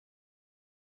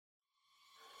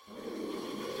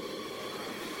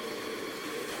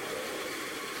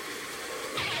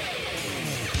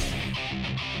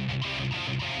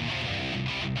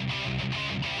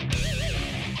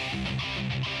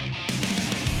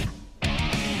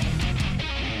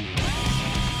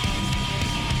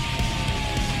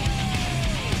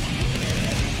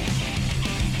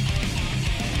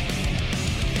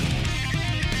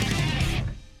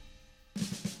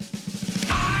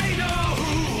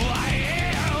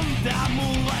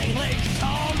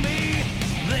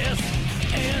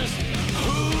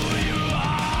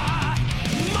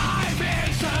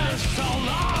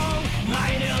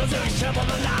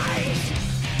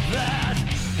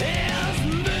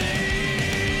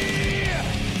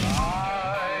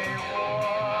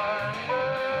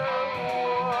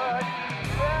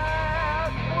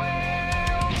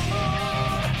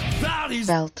Black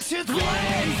belt.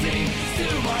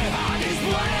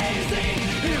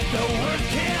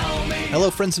 Hello,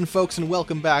 friends and folks, and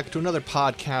welcome back to another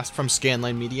podcast from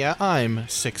Scanline Media. I'm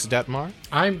Six Detmar.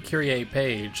 I'm Kyrie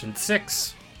Page, and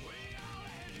Six,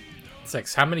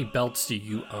 how many belts do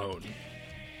you own,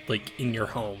 like, in your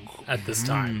home at this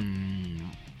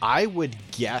time? I would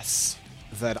guess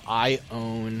that I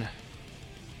own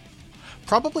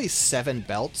probably 7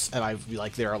 belts, and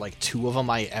there are like 2 of them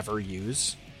I ever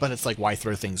use. But it's like, why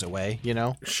throw things away, you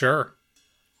know? Sure.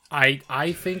 I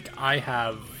think I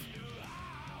have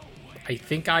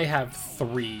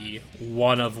 3,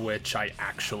 one of which I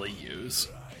actually use.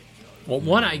 Well,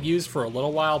 one I used for a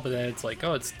little while, but then it's like,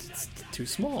 oh, it's too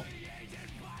small.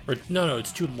 Or no,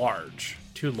 it's too large.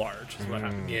 Too large is what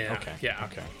happened. Yeah. Okay. Yeah.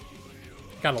 Okay.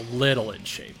 Got a little in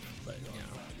shape, but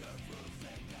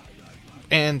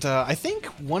And I think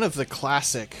one of the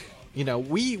classic,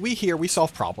 we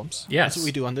solve problems. Yes. That's what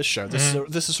we do on this show.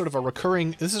 This is sort of a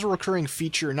recurring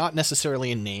feature, not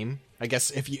necessarily in name. I guess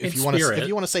if you want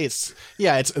to say it's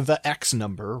the X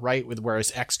number, right?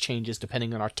 Whereas X changes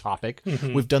depending on our topic.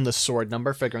 Mm-hmm. We've done the sword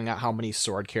number, figuring out how many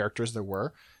sword characters there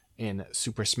were in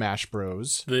Super Smash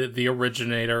Bros. The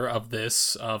originator of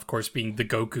this, of course, being the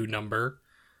Goku number,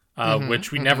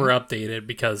 which we never updated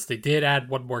because they did add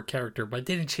one more character, but it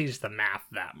didn't change the math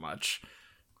that much.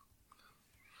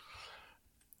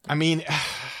 I mean,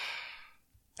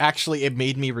 actually, it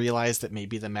made me realize that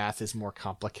maybe the math is more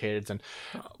complicated than.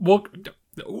 Well,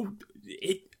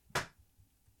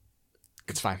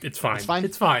 It's fine. It's fine. It's fine.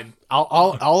 It's fine.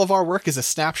 All of our work is a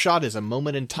snapshot, is a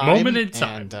moment in time. Moment in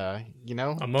time. And, a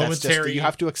that's momentary. just, you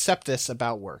have to accept this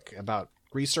about work, about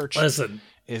research. Listen,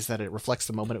 is that it reflects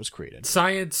the moment it was created.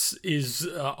 science is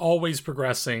always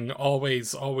progressing,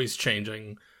 always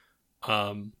changing.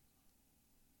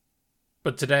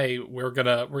 But today we're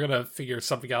gonna figure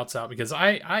something else out because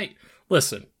I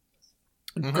listen.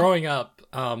 Growing up,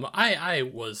 I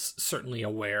was certainly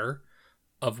aware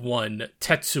of one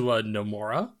Tetsuo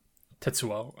Nomura.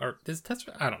 Tetsuo, or is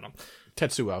Tetsuo? I don't know.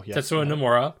 Tetsuo, yes. Tetsuo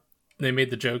Nomura. They made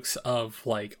the jokes of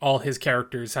like all his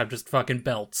characters have just fucking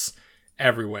belts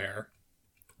everywhere.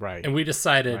 Right. And we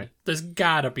decided there's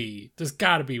gotta be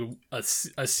a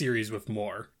series with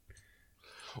more.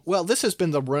 Well, this has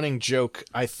been the running joke,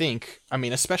 I think. I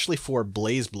mean, especially for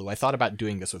BlazBlue. I thought about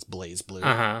doing this with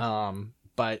BlazBlue.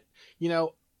 But,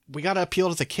 we got to appeal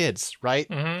to the kids, right?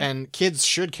 Mm-hmm. And kids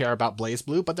should care about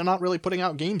BlazBlue, but they're not really putting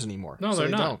out games anymore. No, they're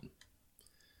not. Don't.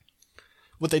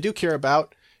 What they do care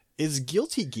about is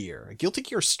Guilty Gear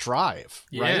Strive,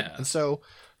 right? Yeah. And so,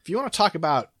 if you want to talk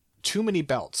about too many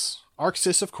belts, Arc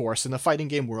Sys, of course, in the fighting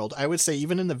game world, I would say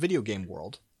even in the video game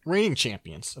world, reigning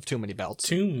champions of too many belts.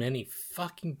 Too many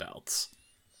fucking belts.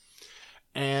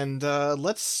 And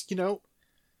let's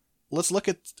look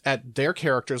at their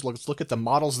characters, let's look at the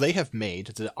models they have made,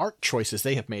 the art choices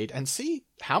they have made, and see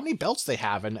how many belts they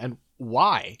have and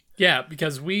why. Yeah,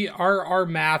 because our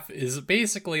math is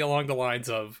basically along the lines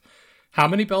of how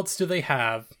many belts do they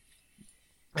have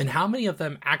and how many of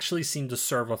them actually seem to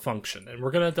serve a function. And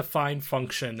we're going to define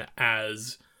function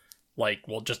as like,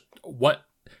 well, just what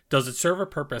does it serve a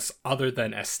purpose other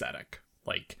than aesthetic?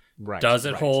 Like, does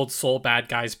it hold Soul Bad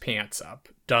Guy's pants up?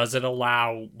 Does it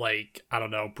allow, like, I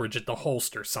don't know, Bridget the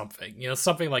Holster something?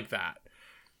 Something like that.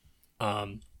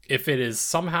 If it is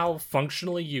somehow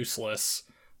functionally useless,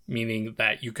 meaning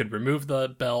that you could remove the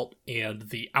belt and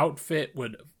the outfit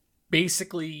would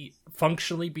basically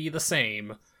functionally be the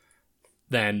same,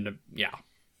 then, yeah,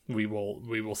 we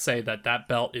will say that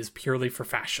belt is purely for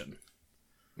fashion.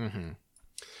 Mm-hmm.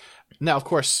 Now, of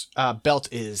course,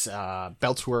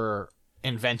 belts were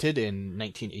invented in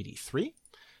 1983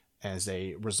 as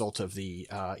a result of the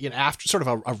after sort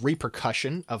of a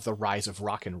repercussion of the rise of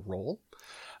rock and roll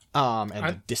and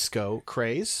the disco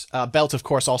craze. Belt, of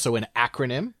course, also an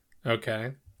acronym.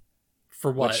 Okay.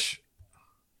 For what? Which,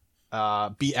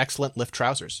 be excellent, lift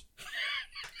trousers.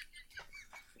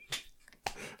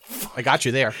 I got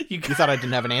you there. You thought I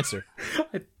didn't have an answer.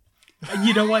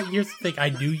 You know what? Here's the thing. I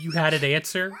knew you had an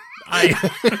answer.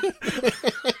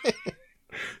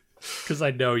 Because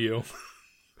I know you.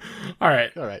 All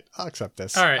right. I'll accept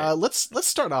this. All right. Let's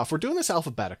start off. We're doing this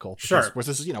alphabetical. Sure. With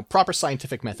this proper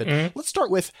scientific method. Mm-hmm. Let's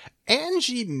start with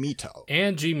Angie Mito.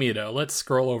 Angie Mito. Let's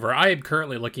scroll over. I am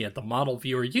currently looking at the model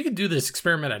viewer. You can do this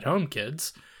experiment at home,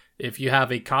 kids, if you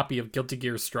have a copy of Guilty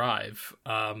Gear Strive,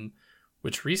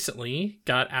 which recently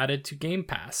got added to Game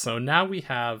Pass. So now we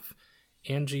have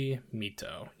Angie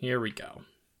Mito. Here we go.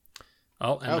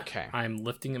 Oh, and okay. I'm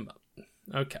lifting him up.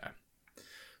 Okay.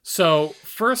 So,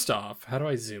 first off, how do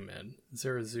I zoom in? Is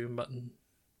there a zoom button?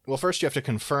 Well, first you have to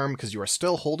confirm, because you are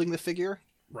still holding the figure,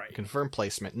 Right. Confirm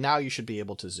placement. Now you should be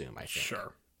able to zoom, I think.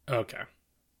 Sure. Okay.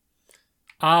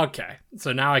 Okay.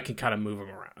 So now I can kind of move him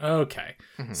around. Okay.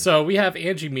 Mhm. So we have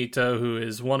Anji Mito, who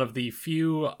is one of the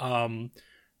few,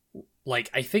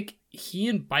 I think he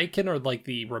and Baiken are like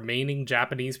the remaining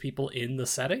Japanese people in the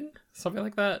setting, something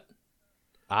like that.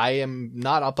 I am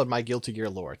not up on my Guilty Gear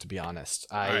lore, to be honest.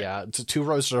 Two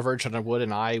rows diverged on wood,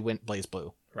 and I went Blaze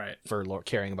Blue. Right. For lore,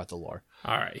 caring about the lore.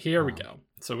 All right, here we go.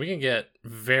 So we can get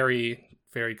very,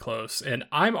 very close. And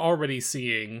I'm already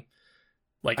seeing,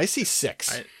 I see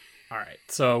 6. All right,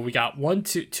 so we got 1,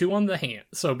 2 on the hand.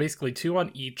 So basically 2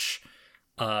 on each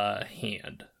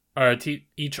hand, or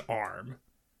each arm.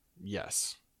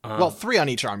 Yes. 3 on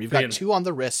each arm. You've got 2 on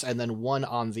the wrists, and then 1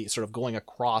 on the sort of going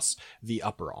across the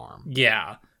upper arm.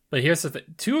 Yeah, but here's the thing: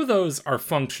 2 of those are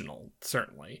functional,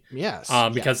 certainly. Yes.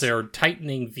 Because they're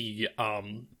tightening the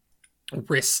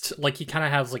wrist, like he kind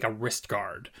of has like a wrist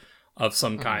guard of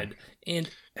some kind. And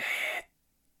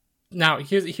now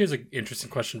here's an interesting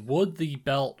question: would the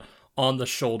belt on the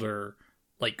shoulder,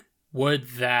 would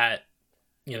that,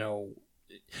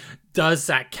 does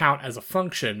that count as a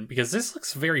function? Because this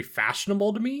looks very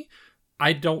fashionable to me.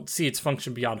 I don't see its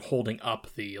function beyond holding up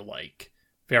the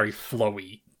very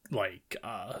flowy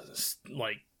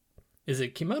is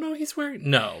it kimono he's wearing?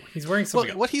 No, he's wearing something.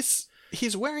 Well, what he's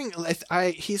wearing,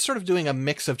 he's sort of doing a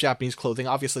mix of Japanese clothing.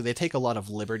 Obviously, they take a lot of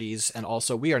liberties, and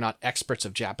also we are not experts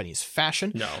of Japanese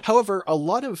fashion. No. However, a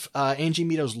lot of Anji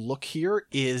Mito's look here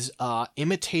is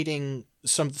imitating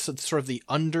some sort of the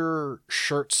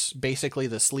undershirts, basically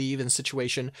the sleeve and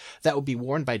situation that would be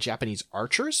worn by Japanese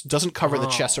archers. Doesn't cover the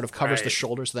chest, sort of covers the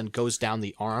shoulders, then goes down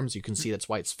the arms. You can see that's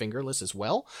why it's fingerless as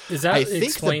well. Is that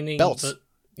explaining the belt?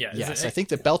 Yes, I think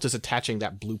the belt is attaching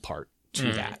that blue part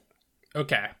to that.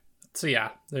 Okay. So yeah,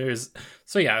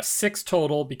 6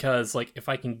 total, because if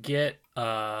I can get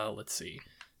let's see.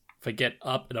 If I get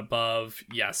up and above,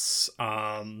 yes.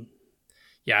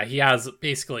 He has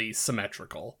basically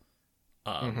symmetrical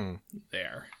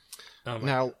there.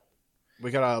 Now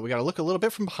we gotta look a little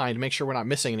bit from behind to make sure we're not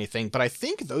missing anything, but I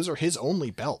think those are his only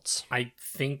belts. I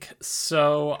think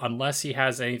so, unless he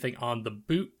has anything on the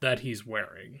boot that he's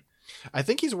wearing. I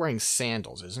think he's wearing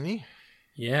sandals, isn't he?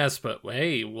 Yes, but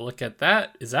hey, we'll look at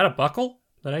that. Is that a buckle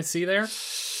that I see there?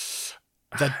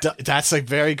 That's a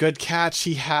very good catch.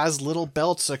 He has little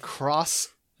belts across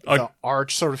the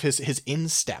arch, sort of his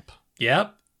instep.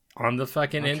 Yep, on the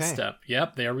fucking instep.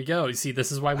 Yep, there we go. You see,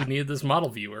 this is why we needed this model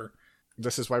viewer.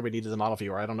 This is why we needed the model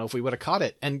viewer. I don't know if we would have caught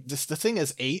it. And the thing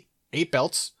is, eight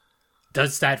belts.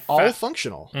 Does that all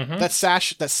functional? Mm-hmm. That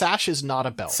sash is not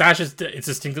a belt. Sash is it's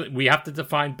distinctly. We have to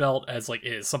define belt as it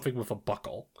is something with a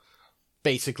buckle.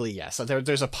 Basically, yes. So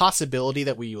there's a possibility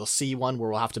that we will see one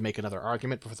where we'll have to make another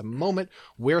argument. But for the moment,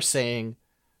 we're saying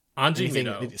Anji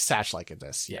Mito sash like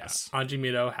this. Yes, Anji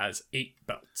Mito has 8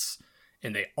 belts,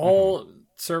 and they all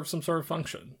serve some sort of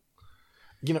function.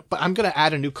 But I'm going to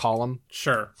add a new column.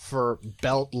 Sure. For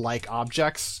belt-like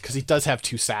objects, because he does have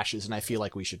 2 sashes, and I feel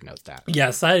like we should note that.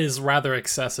 Yes, that is rather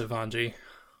excessive, Anji.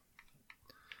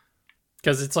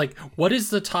 Because it's what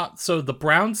is the top? So the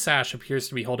brown sash appears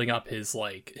to be holding up his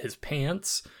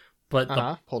pants, but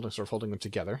holding them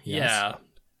together. Yes. Yeah.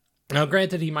 Now,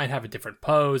 granted, he might have a different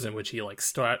pose in which he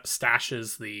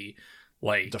stashes the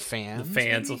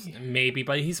fans, maybe,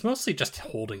 but he's mostly just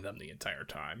holding them the entire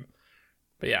time.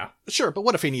 But yeah. Sure, but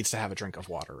what if he needs to have a drink of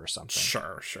water or something?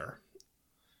 Sure.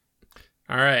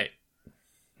 All right.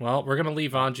 Well, we're going to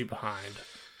leave Anji behind.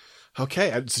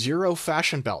 Okay, 0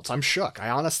 fashion belts. I'm shook.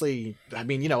 Anji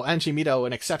Mito,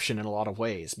 an exception in a lot of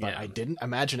ways, but I didn't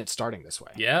imagine it starting this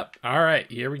way. Yep. All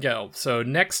right, here we go. So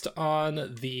next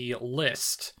on the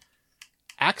list,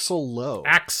 Axel Lowe.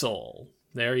 Axel.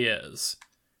 There he is.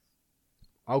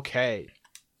 Okay.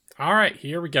 All right,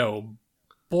 here we go.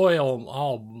 Boy,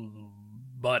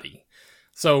 buddy.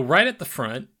 So right at the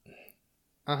front,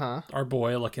 our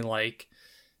boy looking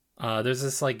there's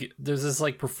this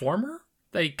performer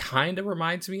that he kind of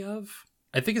reminds me of.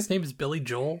 I think his name is Billy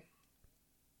Joel.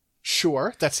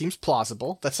 Sure, that seems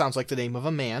plausible. That sounds like the name of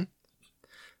a man.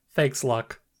 Thanks,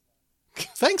 Luck.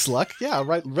 Thanks, Luck. Yeah,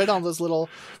 right on those little.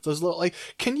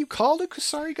 Can you call it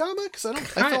Kusarigama? Because I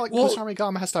feel like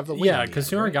Kusarigama has to have the weight. Yeah,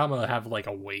 Kusarigama have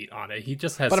a weight on it. He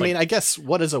just has. But I guess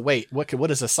what is a weight?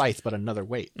 What is a scythe but another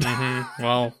weight? Mm-hmm.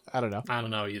 Well, I don't know. I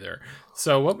don't know either.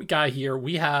 So what we got here,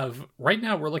 we have right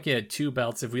now we're looking at 2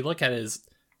 belts. If we look at his,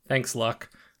 thanks, Luck.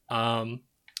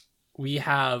 We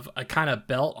have a kind of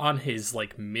belt on his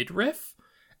midriff,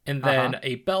 and then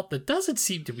a belt that doesn't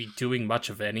seem to be doing much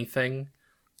of anything.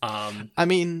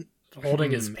 Holding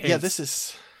his pants. Yeah, this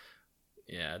is.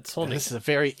 Yeah, it's holding. This is a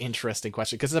very interesting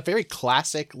question because it's a very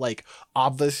classic, like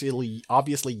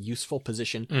obviously useful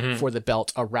position for the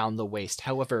belt around the waist.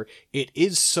 However, it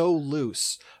is so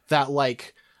loose that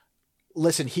like,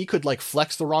 listen, he could like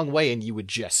flex the wrong way and you would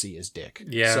just see his dick.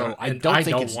 Yeah, so I don't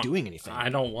think it's doing anything. I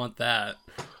don't want that.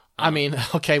 I mean,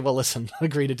 okay, well, listen,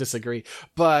 agree to disagree,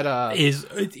 but is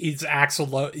Axl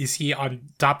Low? Is he on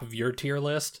top of your tier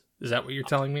list? Is that what you're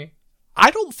telling me? I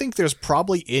don't think there's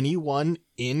probably anyone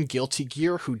in Guilty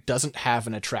Gear who doesn't have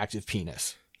an attractive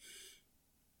penis.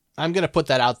 I'm going to put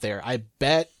that out there. I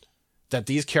bet that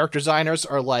these character designers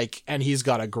are like, and he's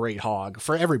got a great hog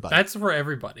for everybody. That's for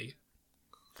everybody.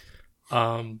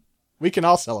 We can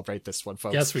all celebrate this one,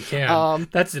 folks. Yes, we can.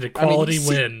 That's an equality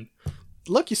win.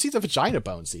 Look, you see the vagina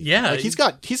bones. Even. Yeah. Like,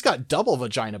 he's got double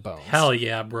vagina bones. Hell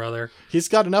yeah, brother. He's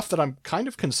got enough that I'm kind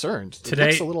of concerned. Today, it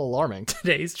looks a little alarming.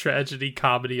 Today's tragedy,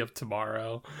 comedy of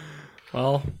tomorrow.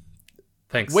 Well,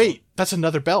 thanks. Wait, that's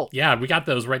another belt. Yeah, we got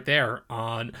those right there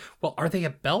on... Well, are they a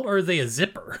belt or are they a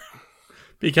zipper?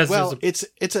 Because it's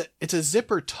a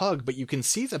zipper tug, but you can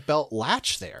see the belt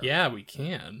latch there. Yeah, we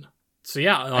can. So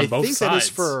yeah, on both sides. I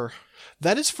think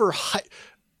that is for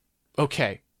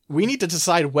okay. We need to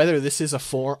decide whether this is a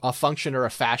function or a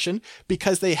fashion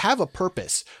because they have a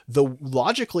purpose.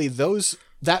 Logically,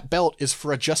 that belt is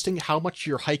for adjusting how much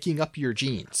you're hiking up your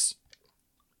jeans.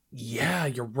 Yeah,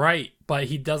 you're right. But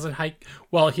he doesn't hike.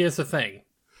 Well, here's the thing.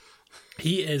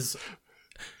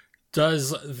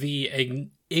 Does the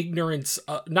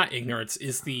not ignorance,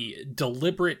 is the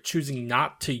deliberate choosing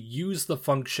not to use the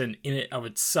function in it of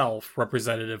itself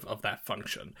representative of that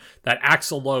function? That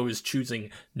Axl Low is choosing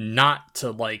not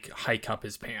to, like, hike up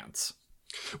his pants.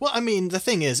 Well, I mean, the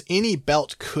thing is, any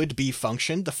belt could be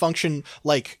function. The function,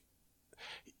 like,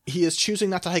 he is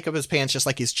choosing not to hike up his pants just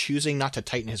like he's choosing not to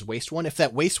tighten his waist one. If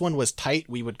that waist one was tight,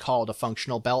 we would call it a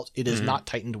functional belt. It is not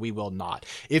tightened, we will not.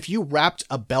 If you wrapped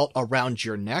a belt around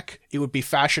your neck, it would be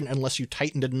fashion unless you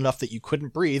tightened it enough that you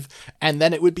couldn't breathe, and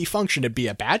then it would be function. It'd be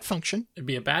a bad function. It'd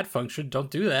be a bad function.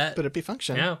 Don't do that. But it'd be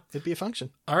function. Yeah. It'd be a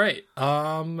function. All right.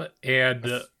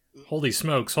 And holy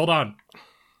smokes, hold on.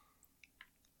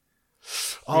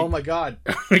 Oh my god.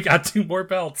 We got 2 more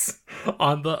belts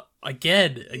on the...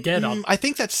 Again. I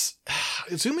think that's...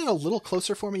 Zoom in a little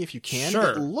closer for me if you can.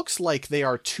 Sure. It looks like they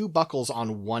are 2 buckles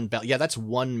on one belt. Yeah, that's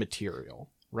one material,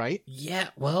 right? Yeah,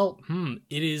 well,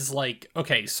 it is like...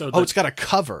 Okay, so... it's got a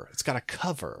cover.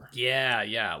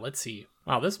 Yeah, let's see.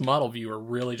 Wow, this model viewer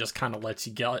really just kind of lets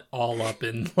you get all up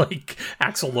in, like,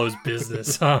 Axl Low's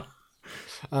business, huh?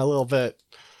 A little bit.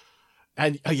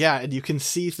 And and you can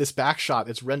see this back shot.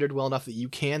 It's rendered well enough that you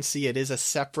can see it is a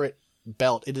separate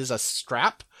belt. It is a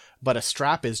strap, but a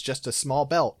strap is just a small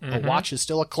belt. A watch is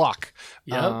still a clock.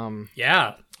 Yep.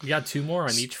 Yeah, you got 2 more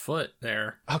on each foot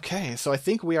there. Okay, so I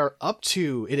think we are up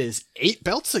to, it is 8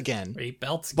 belts again. 8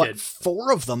 belts, but good.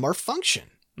 4 of them are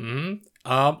function.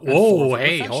 Whoa,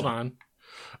 hey, hold on.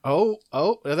 Oh,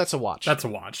 that's a watch. That's a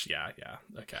watch, yeah,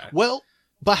 okay. Well,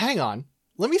 but hang on.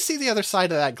 Let me see the other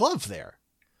side of that glove there.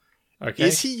 Okay.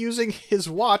 Is he using his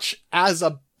watch as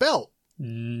a belt?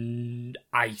 No.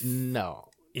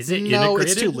 Is it integrated? No,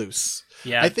 it's too loose.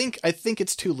 Yeah. I think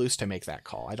it's too loose to make that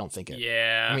call. I don't think it.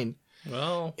 Yeah. I mean,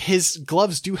 well, his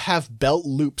gloves do have belt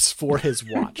loops for his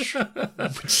watch,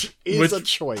 which is a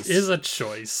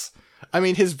choice. I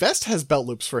mean, his vest has belt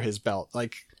loops for his belt.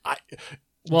 Like,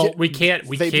 we can't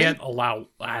allow.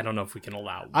 I don't know if we can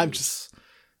allow loops.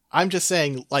 I'm just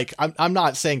saying, like, I'm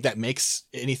not saying that makes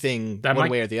anything one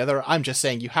way or the other. I'm just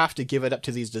saying you have to give it up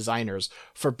to these designers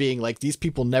for being like, these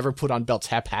people never put on belts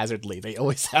haphazardly. They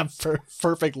always have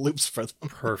perfect loops for them.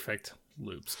 Perfect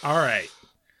loops. All right.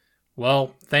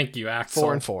 Well, thank you, Axl.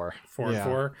 4 and 4. 4 and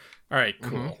 4. All right,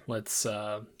 cool. Let's.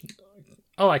 I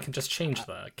can just change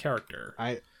the character.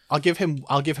 I'll give him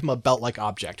a belt-like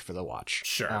object for the watch.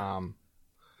 Sure.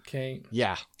 Okay.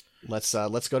 Yeah. Let's go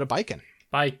to Baiken.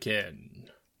 Baiken.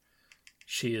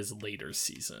 She is later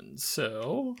season,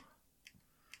 so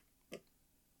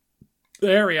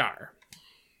there we are.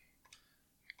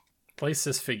 Place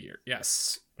this figure.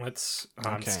 Yes, let's.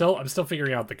 I'm still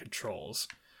figuring out the controls.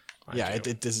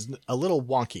 It is a little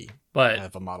wonky, but I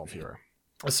have a model viewer.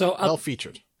 So well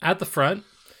featured at the front.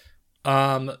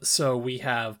 So we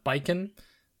have Baiken.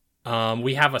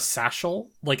 We have a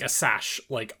satchel, like a sash,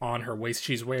 like on her waist.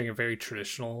 She's wearing a very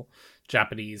traditional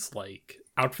Japanese like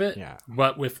outfit,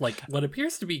 but with like what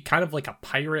appears to be kind of like a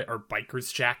pirate or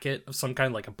biker's jacket of some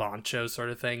kind, like a poncho sort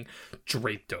of thing,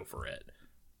 draped over it.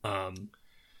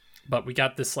 But we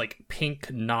got this like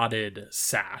pink knotted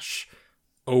sash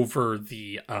over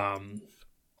the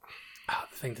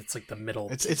thing that's like the middle.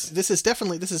 This is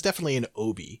definitely an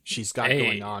obi she's got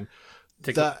going on.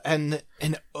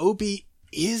 An obi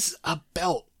is a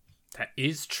belt. That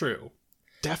is true.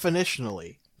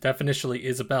 Definitionally. Definitionally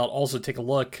is a belt. Also, take a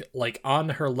look. Like, on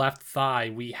her left thigh,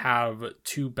 we have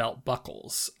 2 belt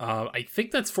buckles. I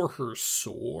think that's for her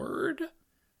sword.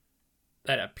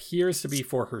 That appears to be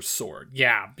for her sword.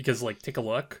 Yeah, because, like, take a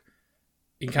look.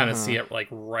 You can kind of see it, like,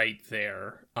 right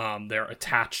there. They're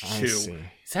attached to... Is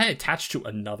that attached to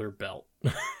another belt?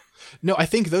 No, I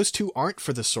think those 2 aren't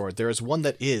for the sword. There is one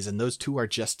that is, and those 2 are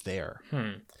just there.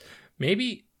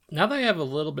 Maybe... Now that I have a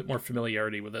little bit more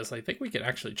familiarity with this, I think we could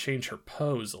actually change her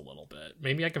pose a little bit.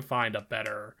 Maybe I can find a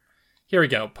better... Here we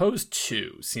go. Pose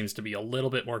 2 seems to be a little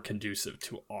bit more conducive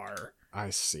to our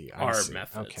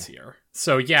methods here.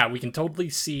 So yeah, we can totally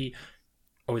see...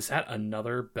 Oh, is that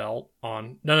another belt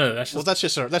on... No, that's just... Well, that's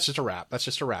just a wrap. That's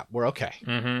just a wrap. We're okay.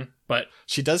 But...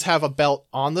 She does have a belt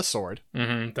on the sword.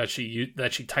 That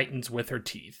she tightens with her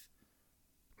teeth.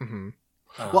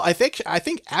 Well, I think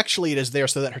actually it is there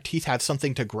so that her teeth have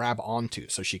something to grab onto,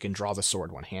 so she can draw the sword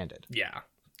one-handed. Yeah,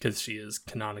 because she is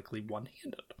canonically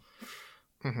one-handed.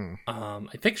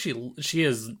 I think she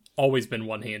has always been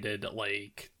one-handed.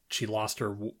 Like, she lost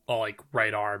her like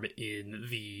right arm in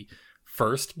the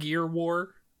first Gear War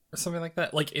or something like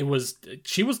that. Like,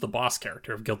 she was the boss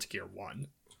character of Guilty Gear 1.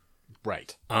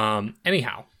 Right.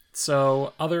 Anyhow,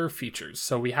 so other features.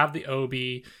 So we have the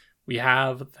obi. We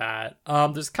have that.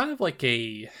 There's kind of like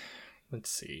a...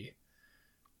 Let's see.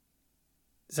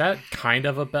 Is that kind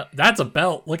of a belt? That's a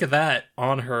belt. Look at that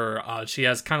on her. She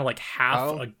has kind of like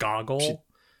half a goggle.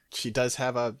 She does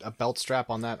have a belt strap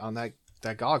on that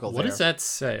goggle. What does that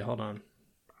say? Hold on.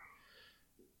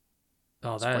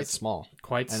 Oh, that's quite small.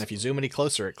 And if you zoom any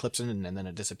closer, it clips in and then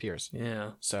it disappears.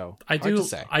 Yeah. So I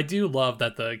do love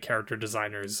that the character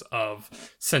designers of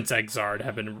since Exard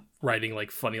have been writing like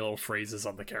funny little phrases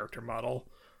on the character model.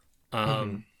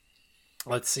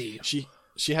 Let's see.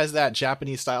 She has that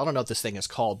Japanese style. I don't know what this thing is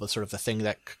called, but sort of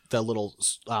the little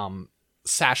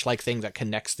sash like thing that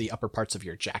connects the upper parts of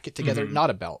your jacket together.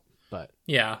 Not a belt, but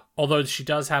yeah. Although she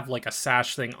does have like a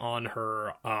sash thing on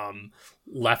her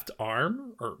left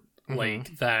arm or.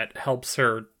 Like, that helps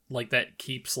her, like, that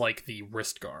keeps, like, the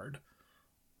wrist guard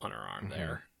on her arm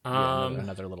there.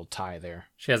 Another little tie there.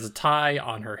 She has a tie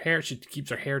on her hair. She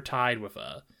keeps her hair tied with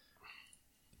a...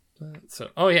 So,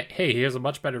 oh, yeah, hey, here's a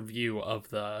much better view of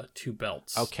the 2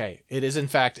 belts. Okay, it is, in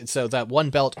fact, so that one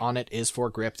belt on it is for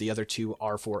grip. The other 2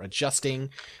 are for adjusting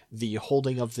the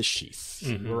holding of the sheath.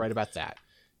 We're right about that.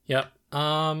 Yep.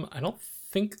 I don't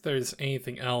think there's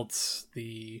anything else.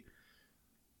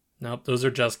 Nope, those are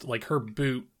just like her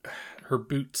boot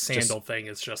sandal thing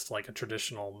is just like a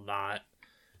traditional knot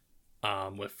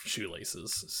with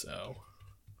shoelaces. So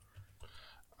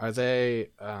are they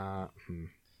I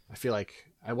feel like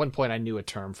at one point I knew a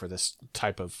term for this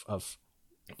type of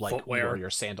like footwear. Warrior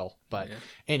sandal, but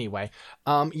anyway.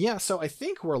 So I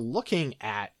think we're looking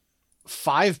at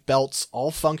 5 belts all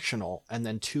functional and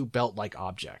then 2 belt like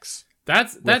objects.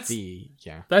 That's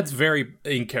very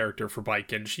in character for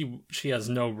Baiken. She has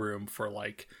no room for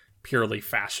like purely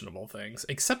fashionable things,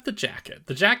 except the jacket.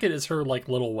 The jacket is her like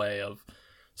little way of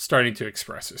starting to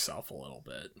express herself a little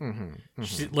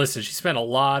bit. Listen, she spent a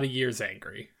lot of years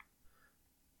angry,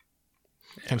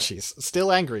 and she's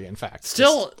still angry. In fact,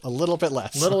 still a little bit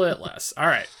less. All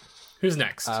right, who's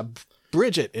next?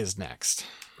 Bridget is next.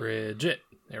 Bridget,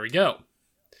 there we go.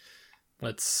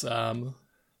 Let's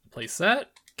place that.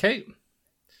 Okay.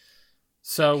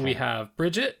 So we have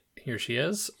Bridget. Here she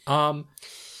is.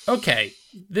 Okay.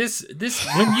 This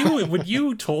when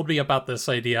you told me about this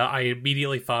idea, I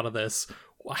immediately thought of this.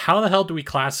 How the hell do we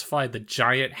classify the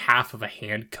giant half of a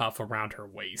handcuff around her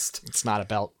waist? It's not a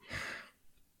belt.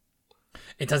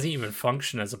 It doesn't even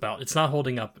function as a belt. It's not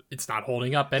holding up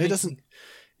anything. It doesn't.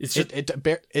 It's just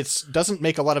it doesn't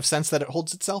make a lot of sense that it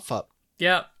holds itself up.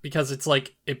 Yeah, because it's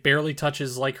like it barely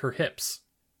touches like her hips.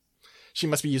 She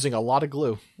must be using a lot of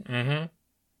glue.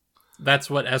 That's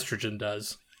what estrogen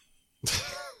does.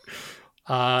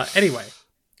 Anyway,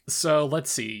 so let's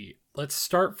see. Let's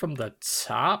start from the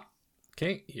top.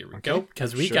 Okay, here we go.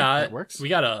 Because we got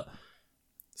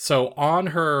so on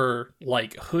her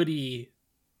like hoodie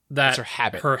that's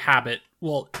her habit.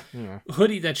 Well,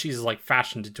 hoodie that she's like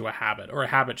fashioned into a habit, or a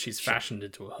habit she's fashioned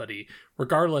into a hoodie.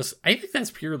 Regardless, I think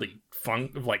that's purely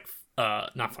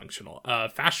not functional,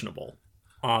 fashionable.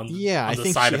 On I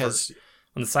think side she of has her,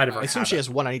 on the side of her. I assume she has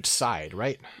one on each side,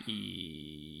 right?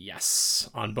 Yes,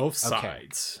 on both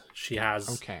sides. She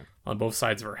has on both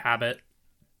sides of her habit.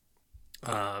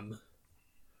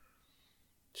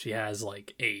 She has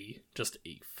like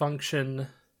fashion.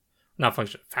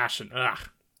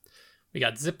 We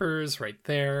got zippers right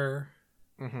there.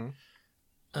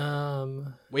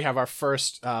 We have our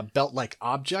first belt-like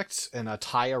object and a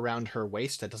tie around her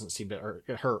waist that doesn't seem to, or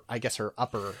her, I guess her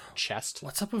upper chest.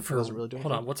 What's up with her? Doesn't really do Hold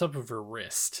anything. on, what's up with her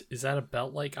wrist? Is that a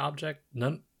belt-like object?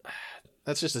 None.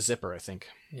 That's just a zipper, I think.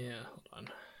 Yeah, hold on.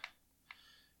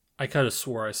 I could have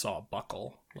swore I saw a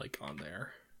buckle like on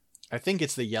there. I think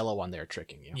it's the yellow on there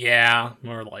tricking you. Yeah,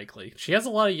 more likely. She has a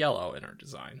lot of yellow in her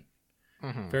design.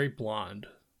 Mm-hmm. Very blonde.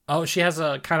 Oh, she has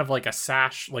a kind of like a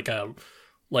sash, like a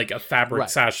fabric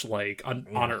sash, like on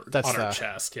her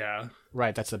chest. Yeah,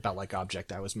 right. That's the belt-like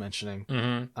object I was mentioning.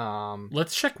 Mm-hmm.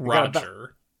 Let's check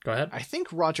Roger. Go ahead. I think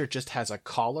Roger just has a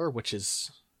collar, which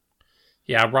is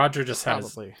Roger just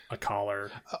probably has a collar.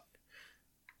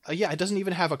 Yeah, it doesn't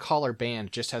even have a collar band;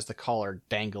 it just has the collar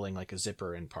dangling like a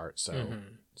zipper in part. So,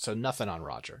 so nothing on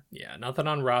Roger. Yeah, nothing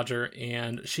on Roger,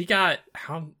 and she got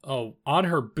on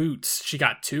her boots. She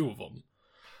got 2 of them.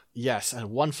 Yes,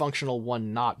 and one functional,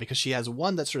 one not, because she has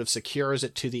one that sort of secures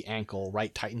it to the ankle,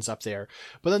 right, tightens up there.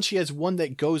 But then she has one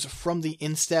that goes from the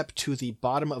instep to the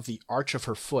bottom of the arch of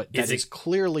her foot. That is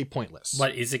clearly pointless.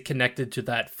 But is it connected to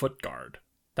that foot guard,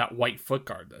 that white foot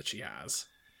guard that she has?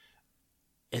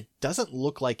 It doesn't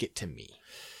look like it to me.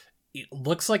 It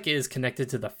looks like it is connected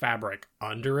to the fabric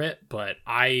under it, but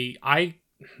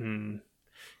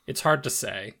it's hard to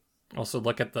say. Also,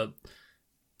 look at God,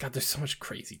 there's so much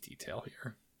crazy detail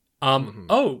here.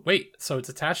 Oh, wait. So it's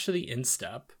attached to the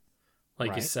instep,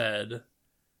 like you said.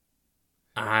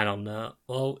 I don't know.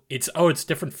 Well, it's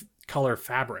different color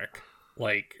fabric,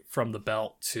 like from the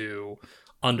belt to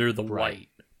under the white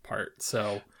part.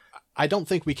 So I don't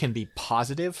think we can be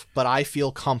positive, but I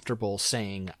feel comfortable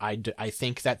saying I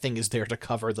think that thing is there to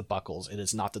cover the buckles. It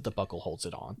is not that the buckle holds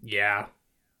it on. Yeah.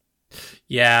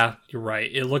 Yeah, you're right.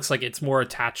 It looks like it's more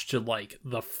attached to like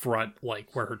the front,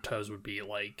 like where her toes would be,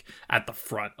 like at the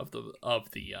front of the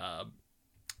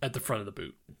at the front of the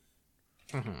boot.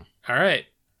 Mm-hmm. All right.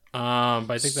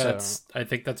 But I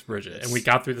think that's Bridget, and we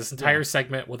got through this entire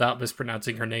segment without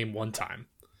mispronouncing her name one time.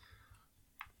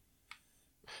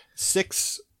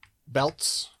 6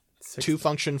 belts, 2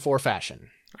 function, 4 fashion.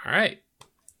 All right.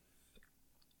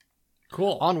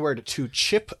 Cool. Onward to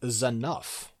Chip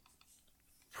Z'Nuff,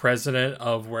 president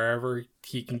of wherever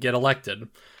he can get elected.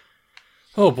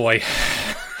 Oh boy.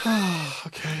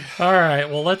 Okay. All right.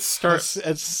 Well, let's start.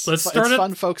 It's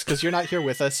fun, folks, because you're not here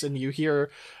with us, and you hear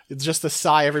just the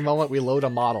sigh every moment we load a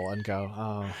model and go,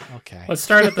 "Oh, okay." Let's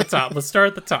start at the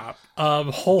top.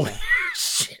 Holy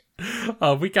shit.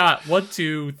 We got 1,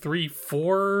 2, 3,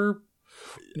 4.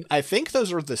 I think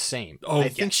those are the same. Oh, I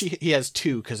think he has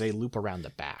 2 because they loop around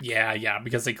the back. Yeah,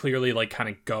 because they clearly like kind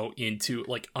of go into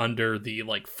like under the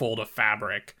like fold of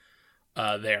fabric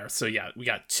there. So yeah, we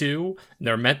got 2. And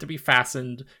they're meant to be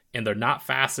fastened, and they're not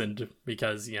fastened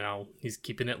because he's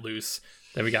keeping it loose.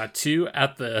 Then we got 2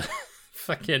 at the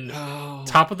fucking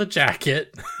top of the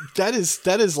jacket. That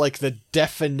is like the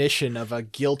definition of a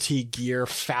Guilty Gear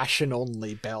fashion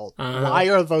only belt. Why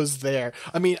are those there?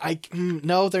 I mean,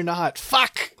 no, they're not.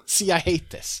 Fuck. See, I hate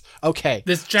this. Okay.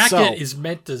 This jacket is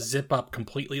meant to zip up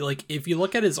completely. Like if you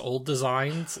look at his old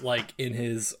designs, like in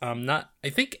his I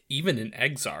think even in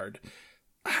Exard,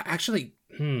 actually,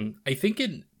 I think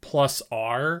in Plus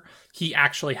R, he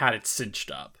actually had it cinched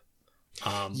up.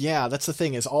 Yeah, that's the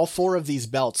thing, is all 4 of these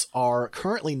belts are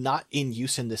currently not in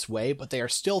use in this way, but they are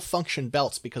still function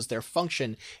belts because their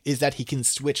function is that he can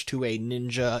switch to a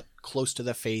ninja close to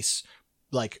the face,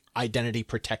 like identity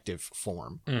protective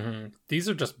form. Mm-hmm. These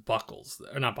are just buckles,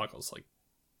 or not buckles, like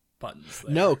buttons.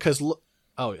 There. No, because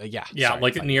yeah, sorry,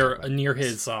 like near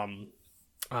his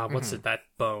what's it, that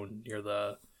bone near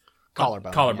the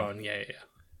collarbone. Collarbone, yeah.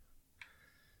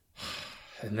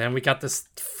 And then we got this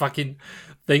fucking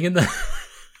thing in the...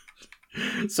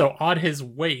 So on his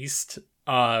waist,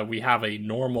 we have a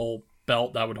normal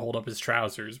belt that would hold up his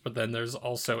trousers, but then there's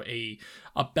also a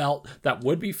belt that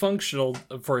would be functional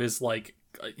for his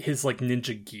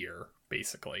ninja gear,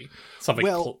 basically. Something.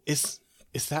 Well, is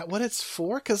that what it's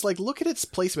for? Because look at its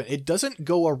placement. It doesn't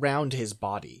go around his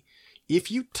body. If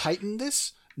you tighten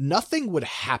this, nothing would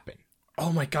happen.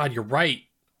 Oh my god, you're right.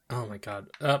 Oh my god,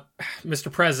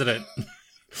 Mr. President.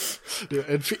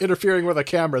 Interfering with a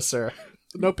camera, sir.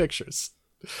 No pictures.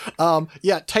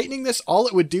 Tightening this, all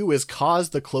it would do is cause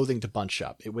the clothing to bunch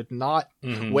up. It would not...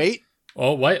 Mm-hmm. Wait.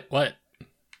 Oh, what?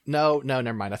 No,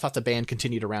 never mind. I thought the band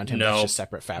continued around him. No. That's just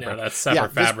separate fabric. No, that's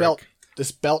separate fabric.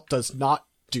 This belt does not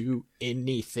do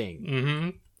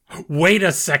anything. Mm-hmm. Wait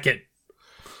a second.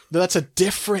 No, that's a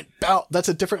different belt. That's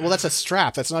a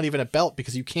strap. That's not even a belt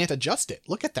because you can't adjust it.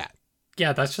 Look at that.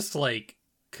 Yeah, that's just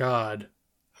God.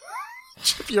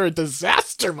 You're a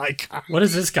disaster, my God. What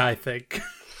does this guy think?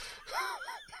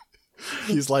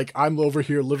 He's like, I'm over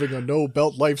here living a no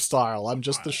belt lifestyle. I'm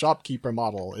just the shopkeeper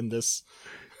model in this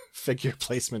figure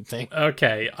placement thing.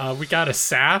 Okay, we got a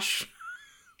sash.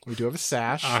 We do have a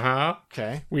sash. Uh-huh.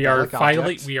 Okay. We are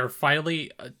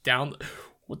finally down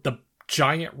with the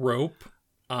giant rope.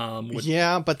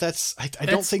 Yeah, but I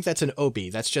don't think that's an obi.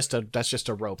 That's just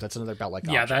a rope. That's another belt like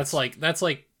yeah. object. That's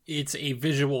like it's a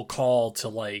visual call to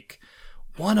like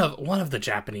one of the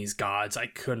Japanese gods. I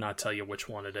could not tell you which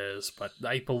one it is, but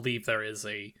I believe there is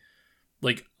a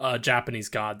Japanese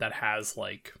god that has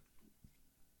like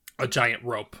a giant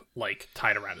rope like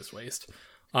tied around his waist.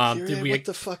 What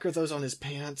the fuck are those on his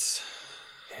pants?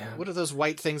 Yeah. What are those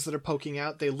white things that are poking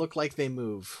out? They look like they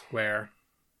move. Where?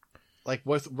 Like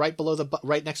right below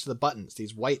right next to the buttons,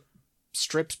 these white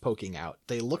strips poking out.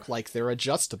 They look like they're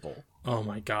adjustable. Oh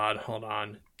my god, hold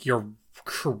on. You're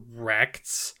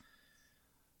correct.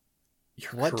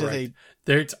 What correct.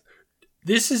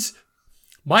 This is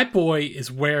my boy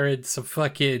is wearing some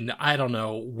fucking, I don't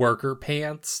know, worker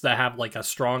pants that have like a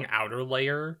strong outer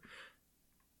layer.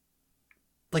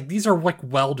 Like these are like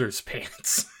welder's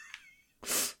pants.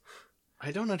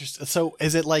 I don't understand. So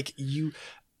is it like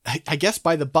I guess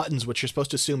by the buttons, what you're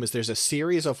supposed to assume is there's a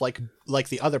series of like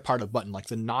the other part of the button, like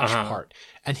the notch part,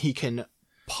 and he can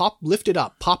lift it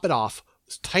up, pop it off,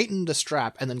 tighten the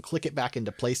strap, and then click it back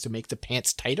into place to make the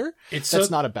pants tighter.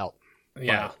 That's not a belt.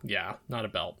 Yeah, not a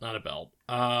belt.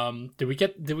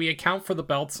 Did we account for the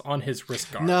belts on his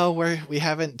wrist guard? No, we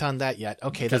haven't done that yet.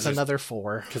 Okay, that's another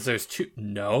 4. Because there's 2.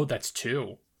 No, that's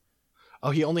 2. Oh,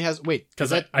 he only has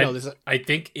because I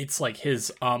think it's like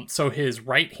his so his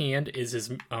right hand is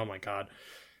his, oh my god,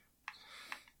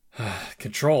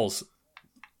 controls.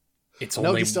 It's only,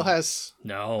 no, he still has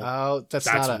no. That's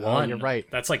not 1. Oh, you're right.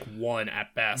 That's like 1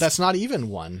 at best. That's not even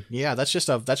 1. Yeah, that's just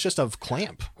a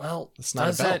clamp. Well, it's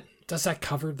not a belt. Does that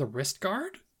cover the wrist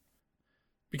guard?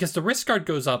 Because the wrist guard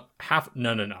goes up half.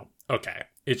 No. Okay,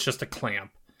 it's just a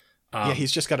clamp. Yeah,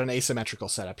 he's just got an asymmetrical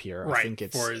setup here. Right, I think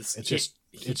it's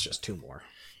just 2 more.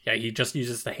 Yeah, he just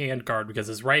uses the hand guard because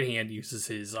his right hand uses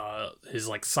his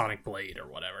like sonic blade or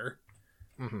whatever.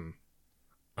 Mm-hmm.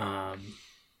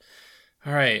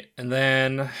 All right, and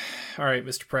then, all right,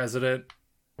 Mr. President,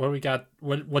 what do we got?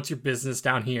 What's your business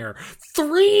down here?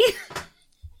 3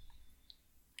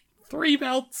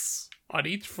 belts on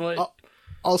each foot.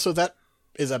 Also, that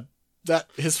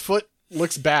his foot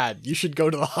looks bad. You should go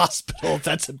to the hospital.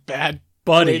 That's a bad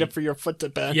way for your foot to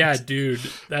bend. Yeah, dude,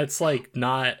 that's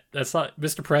not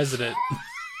Mr. President.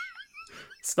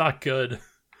 It's not good.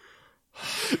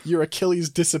 Your Achilles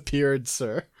disappeared,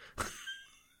 sir.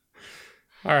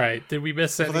 All right, did we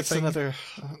miss anything?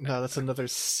 That's another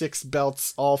 6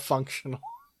 belts, all functional.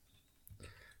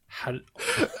 How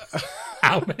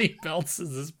many belts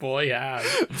does this boy have?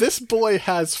 This boy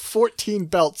has 14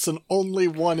 belts and only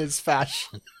 1 is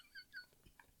fashion.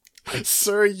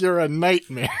 Sir, you're a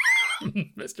nightmare.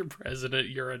 Mr. President,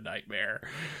 you're a nightmare.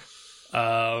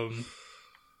 All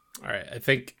right, I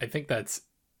think that's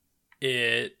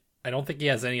it. I don't think he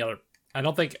has any other. I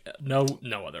don't think no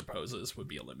other poses would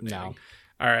be eliminating. No.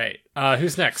 All right,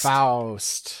 who's next?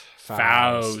 Faust,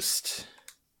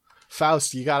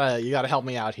 you gotta help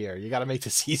me out here. You gotta make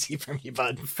this easy for me,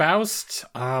 bud. Faust.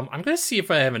 I'm gonna see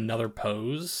if I have another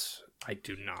pose. I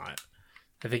do not.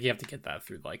 I think you have to get that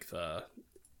through like the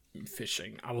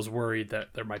fishing. I was worried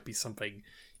that there might be something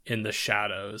in the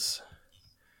shadows.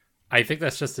 I think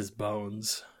that's just his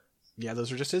bones. Yeah,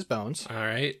 those are just his bones. All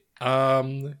right.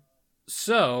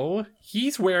 So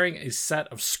he's wearing a set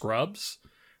of scrubs,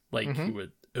 like he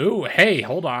would. Ooh, hey,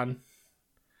 hold on.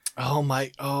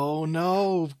 Oh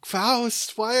no,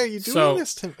 Faust! Why are you doing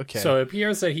this to him? Okay. So it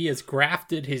appears that he has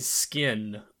grafted his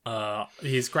skin.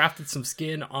 He's grafted some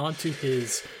skin onto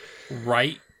his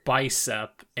right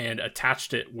bicep and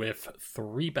attached it with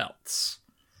 3 belts.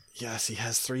 Yes, he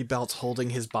has 3 belts holding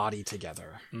his body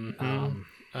together. Mm-hmm.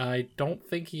 I don't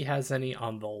think he has any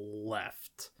on the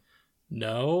left.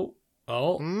 No.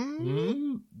 Oh.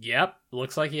 Yep.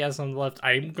 Looks like he has on the left.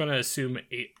 I'm gonna assume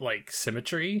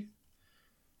symmetry.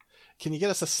 Can you get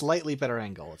us a slightly better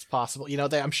angle? It's possible.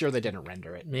 I'm sure they didn't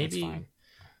render it. Maybe. It's fine.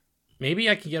 Maybe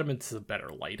I can get him into better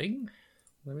lighting.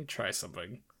 Let me try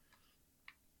something.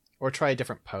 Or try a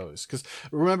different pose. Because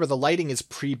remember, the lighting is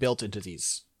pre-built into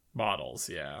these models,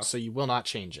 yeah. So you will not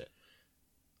change it.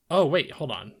 Oh, wait,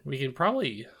 hold on. We can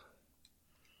probably...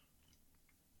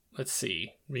 Let's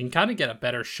see. We can kind of get a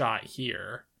better shot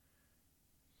here.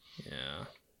 Yeah.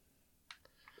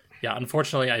 Yeah,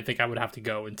 unfortunately, I think I would have to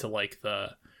go into,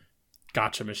 the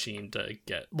gacha machine to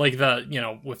get...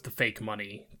 with the fake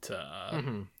money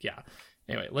to... Yeah.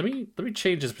 Anyway, let me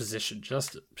change his position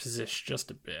just a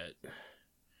bit.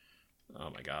 Oh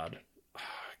my god.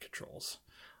 controls.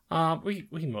 We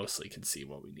mostly can see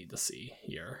what we need to see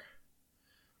here.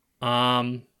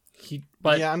 I'm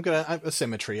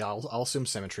symmetry. I'll assume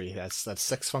symmetry. That's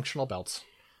 6 functional belts.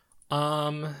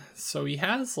 So he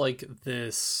has like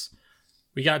this.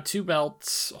 We got 2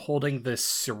 belts holding this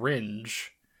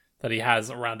syringe that he has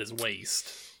around his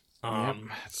waist. Yep,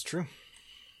 that's true.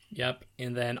 Yep,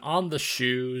 and then on the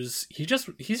shoes, he's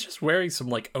just wearing some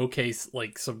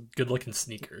some good looking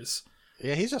sneakers.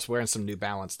 Yeah, he's just wearing some New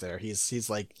Balance there. He's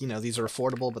like, these are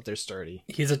affordable, but they're sturdy.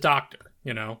 He's a doctor,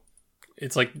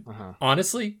 It's like,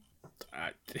 honestly,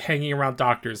 hanging around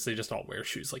doctors, they just all wear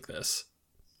shoes like this.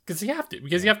 Because you have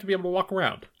to be able to walk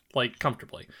around, like,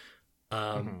 comfortably.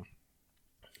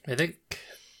 I think,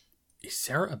 is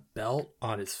there a belt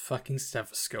on his fucking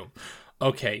stethoscope?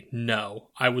 Okay, no,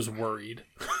 I was worried.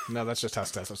 No, that's just how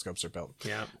stethoscopes are built.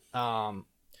 Yeah.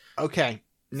 Okay,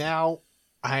 now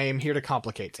I am here to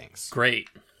complicate things. Great.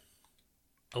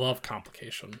 I love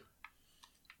complication.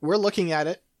 We're looking at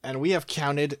it, and we have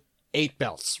counted 8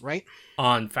 belts, right?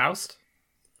 On Faust?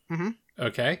 Mm-hmm.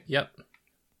 Okay, yep.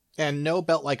 And no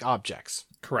belt-like objects.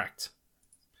 Correct.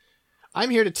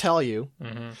 I'm here to tell you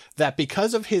that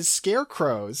because of his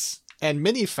scarecrows and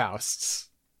mini Fausts,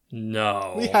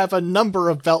 no, we have a number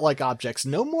of belt-like objects.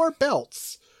 No more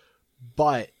belts,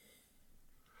 but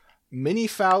mini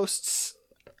Fausts.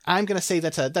 I'm gonna say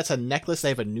that's a necklace. They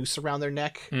have a noose around their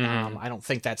neck. I don't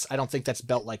think that's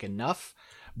belt-like enough.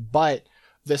 But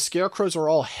the scarecrows are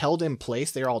all held in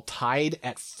place. They're all tied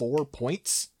at 4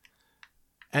 points,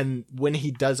 and when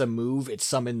he does a move, it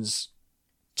summons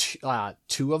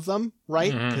 2 of them,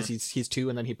 right? Because he's 2,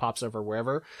 and then he pops over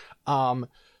wherever.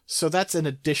 So that's an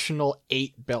additional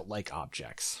 8 belt-like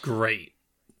objects. Great.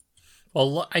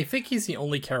 Well, I think he's the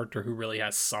only character who really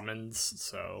has summons.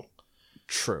 So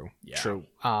true.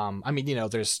 I mean,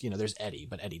 there's Eddie,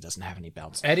 but Eddie doesn't have any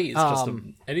belts.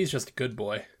 Eddie's just a good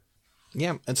boy.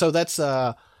 Yeah, and so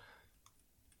that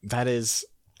is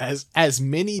as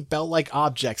many belt-like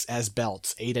objects as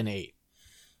belts, 8 and 8.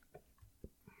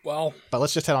 Well, but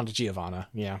let's just head on to Giovanna.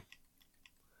 Yeah,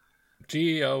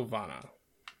 Giovanna.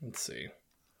 Let's see.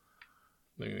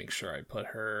 Let me make sure I put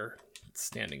her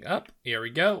standing up. Here we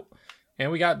go,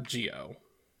 and we got Gio.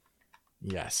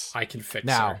 Yes, I can fix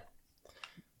now, her.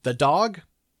 The dog,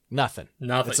 nothing.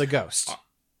 Nothing. It's a ghost.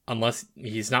 Unless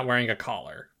he's not wearing a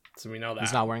collar. So we know that.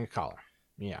 He's not wearing a collar.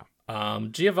 Yeah.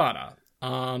 Giovanna.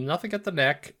 Nothing at the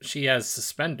neck. She has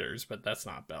suspenders, but that's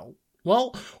not a belt.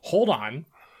 Well, hold on.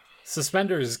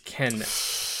 Suspenders can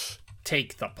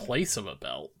take the place of a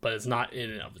belt, but it's not in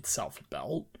and of itself a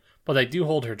belt. But they do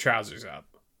hold her trousers up.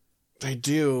 They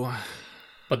do.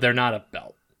 But they're not a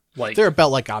belt. Like, they're a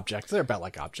belt-like object.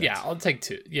 Yeah, I'll take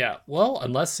 2. Yeah, well,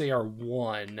 unless they are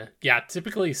 1. Yeah,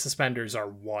 typically suspenders are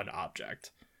 1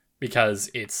 object. Because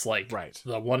it's like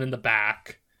the one in the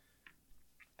back.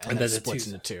 And then it splits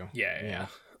into 2. Yeah.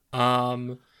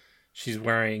 She's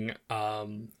wearing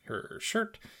her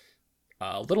shirt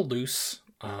a little loose.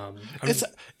 I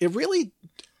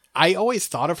always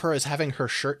thought of her as having her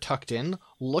shirt tucked in.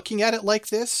 Looking at it like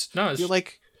this, you're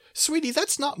like, sweetie,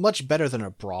 that's not much better than a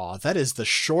bra. That is the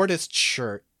shortest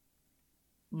shirt.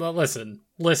 Well, listen.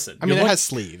 I mean, it has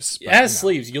sleeves. It has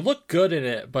sleeves. You look good in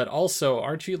it, but also,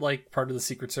 aren't you like part of the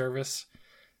Secret Service?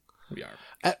 We are.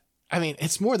 I mean,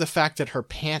 it's more the fact that her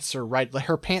pants are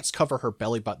her pants cover her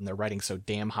belly button. They're riding so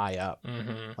damn high up.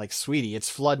 Like, sweetie, it's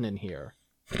flooding in here.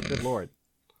 Good Lord.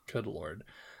 Good Lord.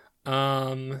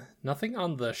 Nothing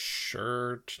on the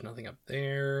shirt. Nothing up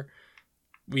there.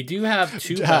 We do have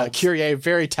 2 belts. Kyrie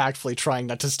very tactfully trying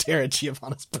not to stare at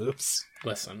Giovanna's boobs.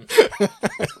 Listen.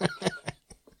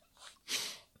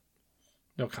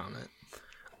 No comment.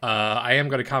 I am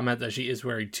going to comment that she is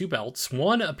wearing 2 belts.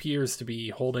 One appears to be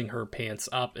holding her pants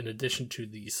up in addition to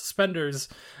the suspenders,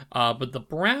 but the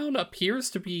brown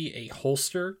appears to be a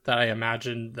holster that I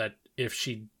imagine that if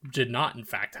she did not, in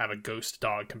fact, have a ghost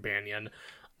dog companion,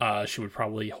 she would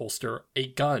probably holster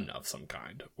a gun of some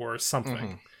kind or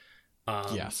something.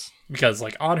 Yes. Because,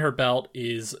 like, on her belt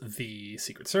is the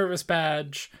Secret Service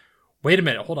badge. Wait a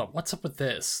minute, hold up. What's up with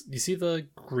this? You see the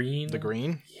green? The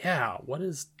green? Yeah, what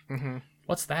is...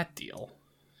 What's that deal?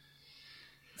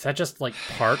 Is that just, like,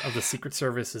 part of the Secret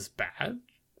Service's badge?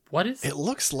 What is... It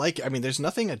looks like... I mean, there's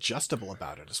nothing adjustable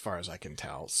about it as far as I can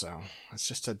tell, so... It's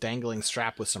just a dangling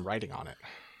strap with some writing on it.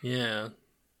 Yeah.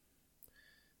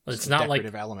 It's a not like...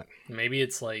 decorative element. Maybe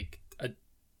it's, like...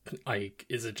 Like,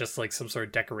 is it just like some sort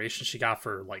of decoration she got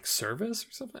for like service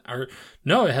or something? Or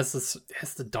no, it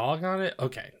has the dog on it.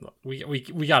 Okay, look,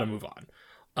 we got to move on.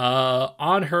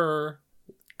 On her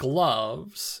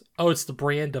gloves. Oh, it's the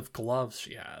brand of gloves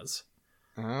she has.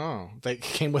 Oh, they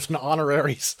came with an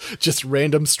honorary, just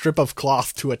random strip of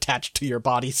cloth to attach to your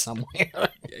body somewhere.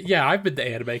 Yeah, I've been to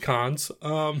anime cons.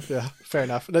 Yeah, fair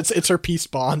enough. It's her peace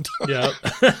bond. Yeah.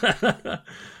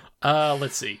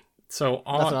 Let's see. So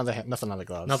nothing on the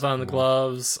gloves. Nothing on the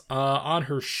gloves. On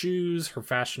her shoes, her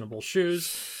fashionable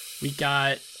shoes, we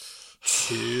got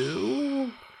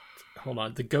 2. Hold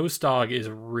on. The ghost dog is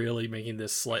really making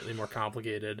this slightly more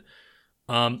complicated.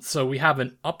 So we have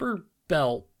an upper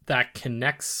belt that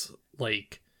connects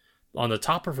like on the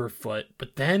top of her foot,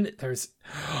 but then there's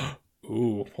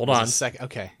ooh, hold on.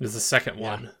 Okay. There's a second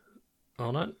one.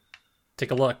 Hold on.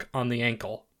 Take a look on the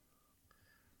ankle.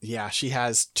 Yeah, she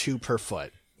has 2 per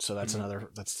foot. So that's another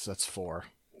that's 4.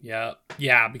 Yeah.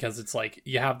 Yeah, because it's like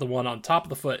you have the one on top of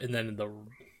the foot and then the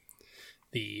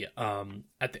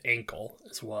at the ankle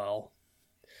as well.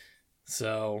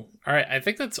 So, all right, I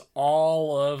think that's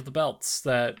all of the belts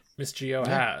that Miss Geo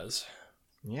has.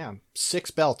 Yeah,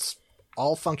 6 belts,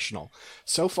 all functional.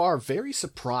 So far, very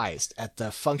surprised at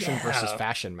the function versus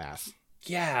fashion math.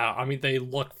 Yeah, I mean, they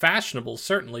look fashionable,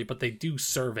 certainly, but they do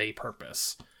serve a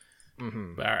purpose.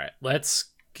 Mm-hmm. All right, let's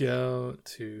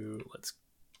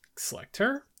select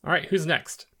her. All right, who's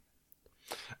next?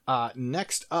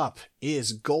 Next up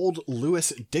is Gold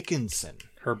Lewis Dickinson.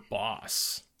 Her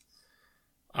boss.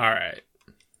 All right.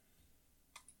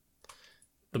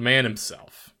 The man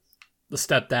himself. The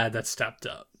stepdad that stepped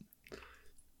up.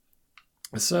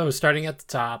 So, starting at the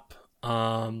top,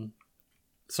 so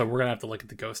we're going to have to look at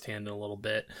the ghost hand in a little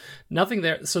bit. Nothing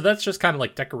there. So that's just kind of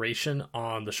like decoration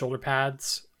on the shoulder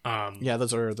pads. Yeah,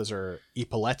 those are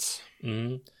epaulettes.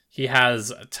 Mm-hmm. He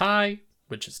has a tie,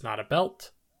 which is not a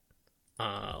belt.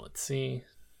 Let's see.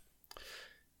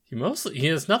 He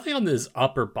has nothing on his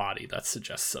upper body that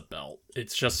suggests a belt.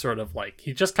 It's just sort of like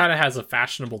he just kind of has a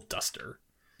fashionable duster.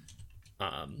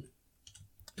 And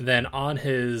then on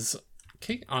his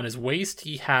waist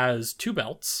he has 2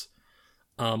 belts.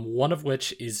 One of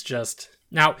which is just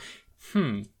now.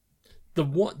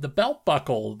 The belt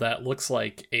buckle that looks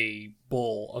like a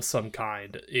bull of some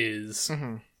kind is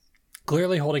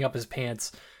clearly holding up his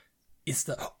pants.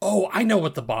 I know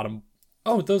what the bottom.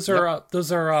 Oh, those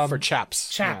are for chaps.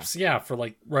 Chaps, yeah, for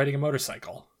like riding a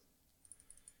motorcycle.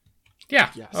 Yeah.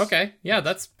 Yes. Okay. Yeah,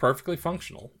 that's perfectly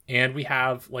functional. And we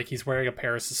have like he's wearing a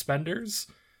pair of suspenders.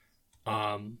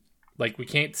 Like we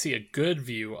can't see a good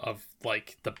view of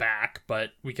like the back, but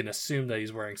we can assume that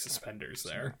he's wearing suspenders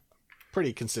there.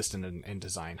 Pretty consistent in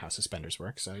design how suspenders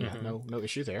work, so yeah, no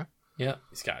issue there. Yeah,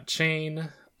 he's got a chain.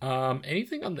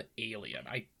 Anything on the alien?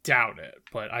 I doubt it,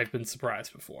 but I've been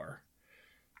surprised before.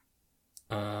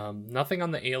 Nothing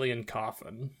on the alien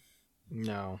coffin.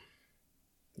 No.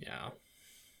 Yeah.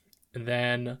 And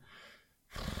then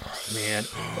man.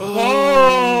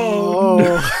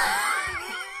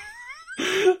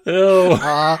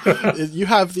 You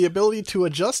have the ability to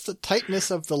adjust the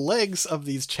tightness of the legs of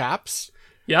these chaps.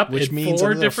 Yep, which means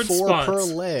 4 another different 4 spots. per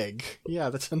leg. Yeah,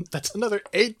 that's another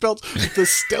 8 belts. The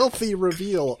stealthy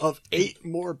reveal of 8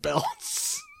 more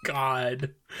belts.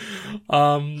 God.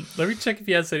 Let me check if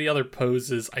he has any other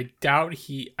poses. I doubt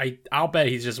I'll bet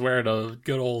he's just wearing a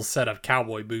good old set of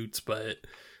cowboy boots, but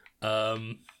let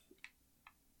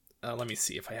me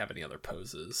see if I have any other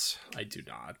poses. I do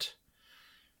not.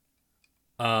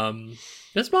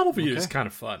 This model view is kind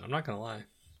of fun, I'm not gonna lie.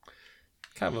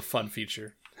 Kind of a fun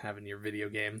feature having your video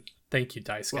game. Thank you,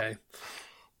 Dice Guy.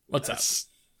 What's up?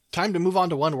 Time to move on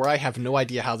to one where I have no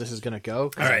idea how this is going to go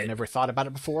because I've never thought about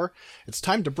it before. It's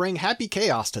time to bring Happy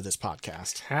Chaos to this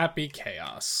podcast. Happy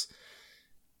Chaos.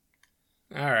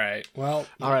 All right. Well.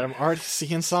 All right. I'm already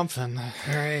seeing something.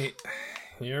 All right.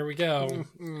 Here we go.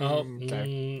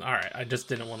 Okay. All right. I just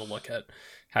didn't want to look at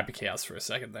Happy Chaos for a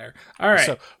second there. All right.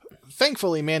 So,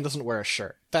 thankfully, man doesn't wear a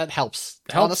shirt. That helps.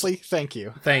 Honestly, thank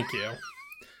you. Thank you.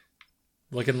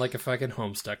 Looking like a fucking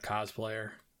Homestuck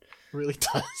cosplayer. Really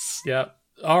does. Yep.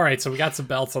 All right, so we got some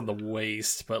belts on the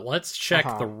waist, but let's check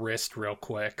the wrist real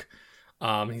quick.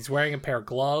 He's wearing a pair of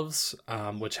gloves,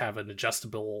 which have an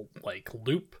adjustable like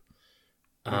loop.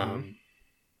 Got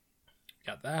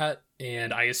that,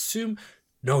 and I assume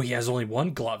he has only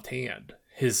one gloved hand.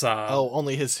 His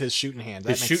only his shooting hand.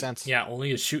 That makes sense. Yeah,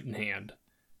 only his shooting hand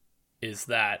is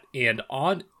that. And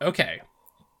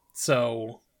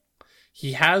so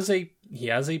he has a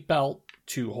belt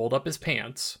to hold up his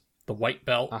pants. The white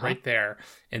belt right there,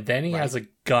 and then he has a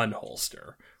gun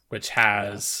holster, which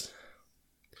has.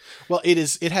 Well, it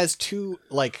has 2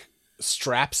 like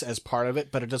straps as part of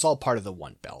it, but it is all part of the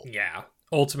one belt. Yeah,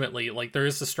 ultimately, like there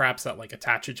is the straps that like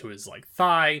attach it to his like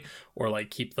thigh, or like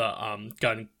keep the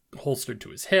gun holstered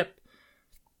to his hip.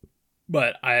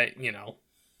 But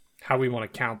how we want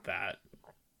to count that.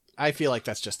 I feel like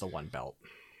that's just the one belt.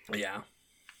 Yeah.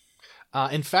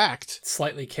 In fact,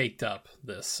 Slightly caked up,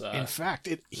 this.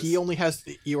 he only has.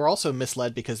 You are also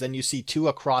misled because then you see 2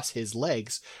 across his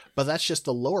legs, but that's just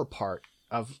the lower part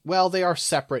of. Well, they are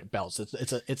separate belts.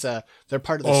 They're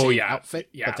part of the same outfit,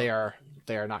 but they are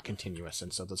not continuous,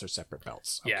 and so those are separate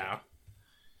belts. Okay. Yeah.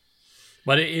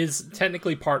 But it is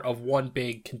technically part of one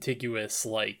big contiguous,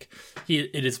 like,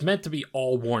 it is meant to be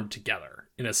all worn together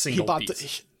in a single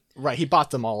piece. He bought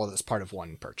them all as part of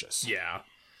one purchase. Yeah.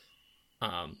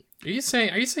 Are you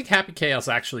saying Happy Chaos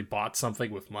actually bought something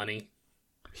with money?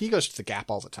 He goes to the Gap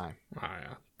all the time. Oh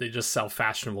yeah. They just sell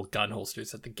fashionable gun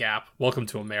holsters at the Gap. Welcome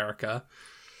to America.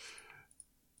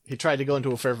 He tried to go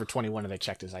into a Forever 21 and they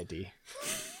checked his ID.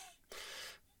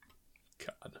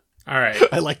 God. All right.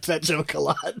 I liked that joke a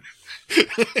lot.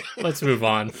 Let's move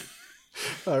on.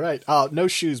 All right. No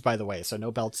shoes, by the way, so no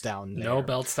belts down there. No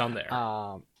belts down there.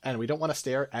 And we don't want to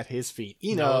stare at his feet.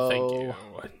 Eno. No, thank you.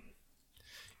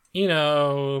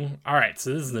 Eno. All right,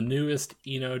 so this is the newest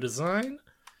Eno design.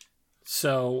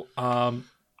 So,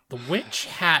 the witch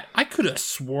hat, I could have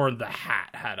sworn the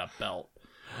hat had a belt.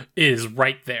 It is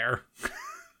right there.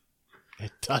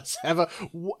 It does have a...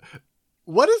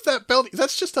 What is that belt?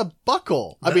 That's just a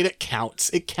buckle. I mean, it counts.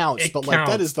 It counts, but like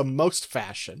that is the most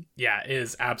fashion. Yeah, it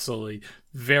is absolutely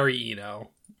very Eno.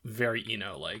 Very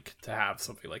Eno-like to have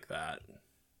something like that.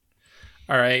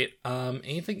 All right,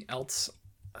 anything else?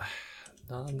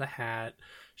 Not on the hat.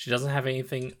 She doesn't have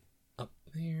anything up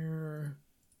there.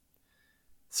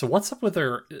 So what's up with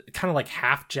her kind of like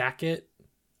half jacket?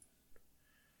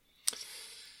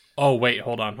 Oh, wait,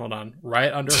 hold on.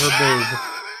 Right under her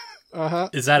boob.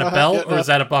 Is that a belt or is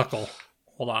that a buckle?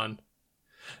 Hold on.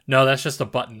 No, that's just a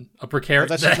button. A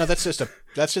precarious. That's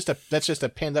just a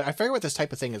pin. I forget what this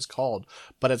type of thing is called,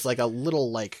 but it's like a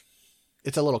little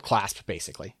it's a little clasp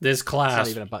basically. This clasp, it's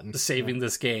not even a button. Saving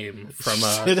this game from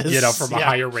a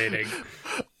higher rating.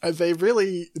 They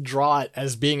really draw it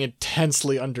as being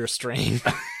intensely under strain.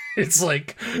 It's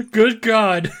like, good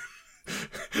God,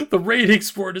 the rating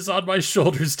sport is on my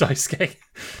shoulders, Daisuke.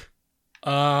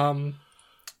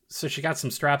 So she got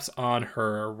some straps on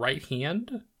her right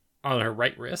hand, on her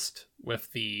right wrist, with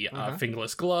the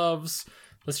fingerless gloves.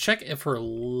 Let's check if her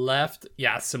left...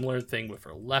 Yeah, similar thing with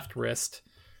her left wrist.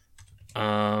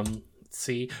 Let's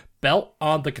see. Belt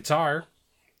on the guitar.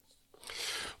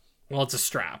 Well, it's a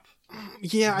strap.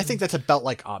 Yeah, I think that's a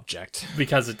belt-like object.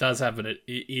 Because it does have it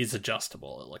is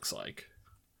adjustable, it looks like.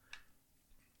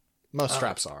 Most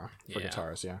straps are for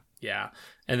guitars, yeah. Yeah.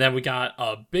 And then we got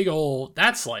a big old...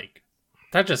 That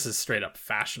just is straight up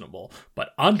fashionable. But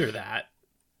under that...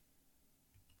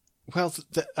 Well,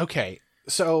 okay.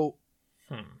 So,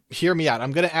 hear me out.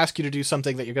 I'm going to ask you to do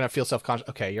something that you're going to feel self-conscious.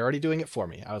 Okay, you're already doing it for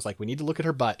me. I was like, we need to look at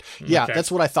her butt. Yeah, okay.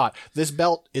 That's what I thought. This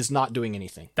belt is not doing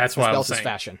anything. That's what I was saying. This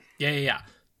belt is fashion. Yeah.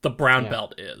 The brown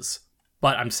belt is.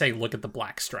 But I'm saying look at the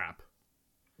black strap.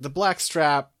 The black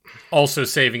strap... Also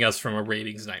saving us from a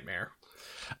ratings nightmare.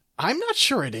 I'm not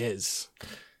sure it is.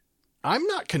 I'm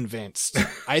not convinced.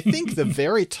 I think the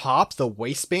very top, the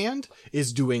waistband,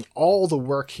 is doing all the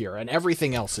work here, and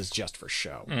everything else is just for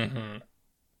show. Mm-hmm.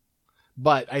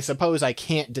 But I suppose I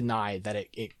can't deny that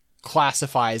it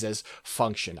classifies as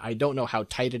function. I don't know how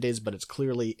tight it is, but it's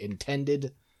clearly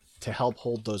intended to help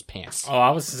hold those pants. Oh,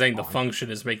 I was saying the function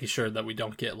is making sure that we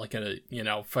don't get like a,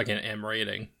 fucking M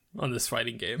rating on this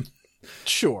fighting game.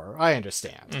 Sure, I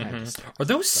understand. Mm-hmm. Are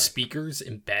those speakers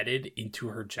embedded into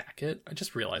her jacket? I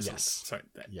just realized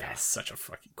that's such a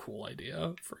fucking cool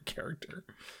idea for a character.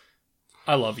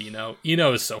 I love Eno.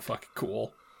 Eno is so fucking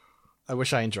cool. I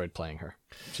wish I enjoyed playing her.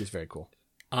 She's very cool.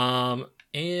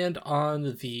 And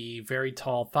on the very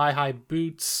tall thigh-high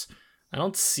boots, I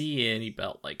don't see any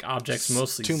belt-like objects,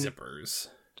 mostly zippers.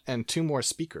 And 2 more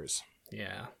speakers.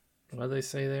 Yeah. What do they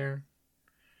say there?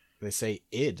 They say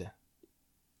id.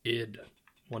 Id.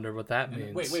 Wonder what that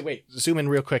means. Wait. Zoom in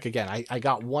real quick again. I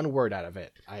got one word out of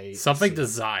it. Something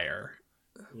desire.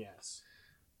 Yes.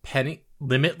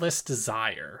 Limitless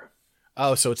desire.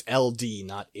 Oh, so it's LD,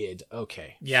 not id.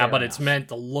 Okay. Yeah, but it's meant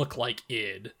to look like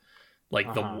id.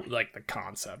 Like the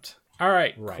concept. All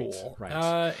right, cool.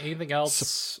 Right. Anything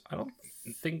else? I don't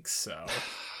think so.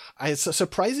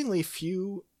 Surprisingly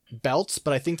few belts,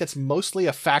 but I think that's mostly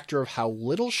a factor of how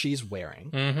little she's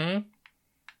wearing. Mm-hmm.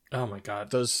 Oh my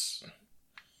god. Those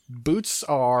boots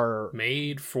are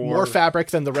made for more fabric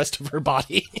than the rest of her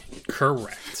body.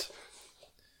 Correct.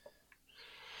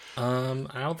 I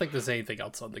don't think there's anything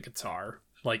else on the guitar.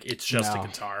 Like, it's just a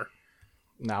guitar.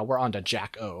 Now we're on to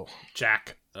Jack O.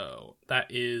 Jack O. That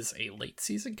is a late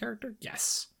season character?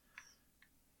 Yes.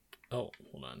 Oh,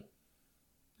 hold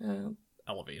on.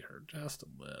 Elevate her just a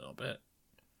little bit.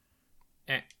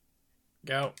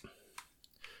 Go.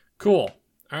 Cool.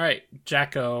 All right,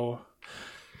 Jacko.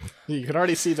 You can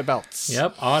already see the belts.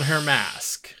 Yep, on her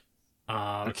mask.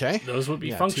 Okay. Those would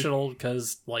be functional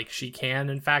because, like, she can,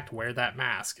 in fact, wear that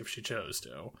mask if she chose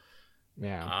to.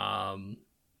 Yeah.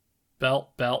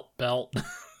 Belt.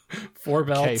 4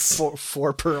 belts. Okay,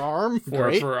 four per arm. 4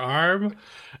 Great. per arm.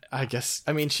 I guess.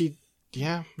 I mean,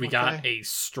 yeah. We got a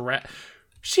strap.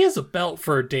 She has a belt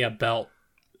for a damn belt.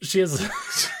 She has.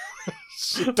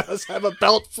 She does have a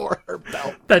belt for her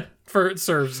belt that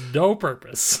serves no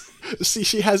purpose. See,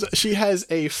 she has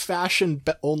a fashion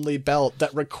only belt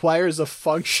that requires a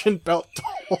function belt to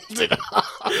hold it up.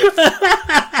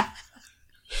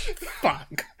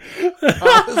 Fuck.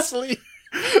 Honestly,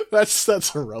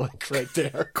 that's heroic right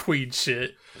there. Queen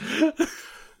shit.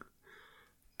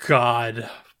 God.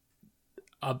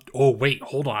 Oh wait,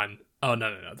 hold on. Oh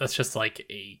no. That's just like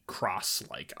a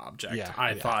cross-like object. Yeah,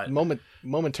 I thought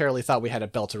momentarily thought we had a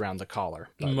belt around the collar.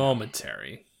 But...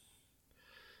 Momentary.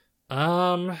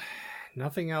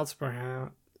 Nothing else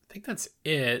perhaps. I think that's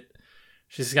it.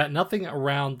 She's got nothing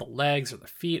around the legs or the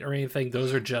feet or anything.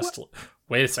 Those are just. What?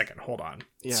 Wait a second. Hold on.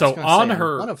 Yeah, so on say,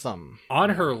 her one of them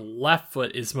her left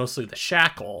foot is mostly the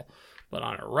shackle, but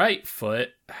on her right foot,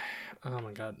 oh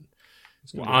my god.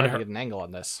 On her, get an angle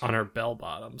on this. On her bell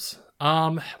bottoms.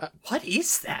 What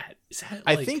is that? Is that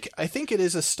like... I think it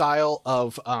is a style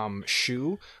of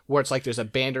shoe where it's like there's a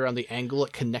band around the ankle,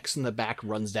 it connects in the back,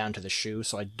 runs down to the shoe,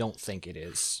 so I don't think it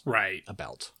is a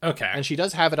belt. Okay. And she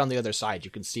does have it on the other side. You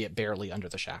can see it barely under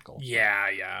the shackle.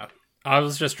 Yeah. I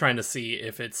was just trying to see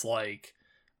if it's like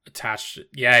attached.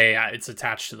 Yeah. It's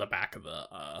attached to the back of the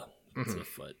the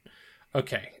foot.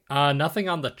 Okay. Nothing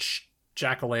on the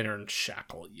jack-o'-lantern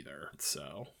shackle either,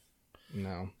 so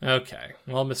no. Okay,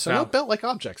 well, no belt-like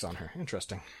objects on her.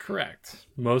 Interesting. Correct.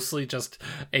 Mostly just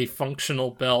a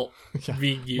functional belt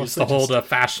being used to hold a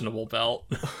fashionable belt.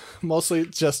 Mostly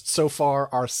just so far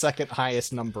our second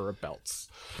highest number of belts.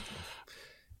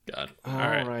 God. All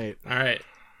right.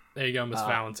 There you go, Miss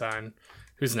Valentine.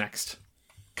 Who's next?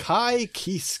 Kai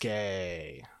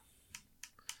Kisuke.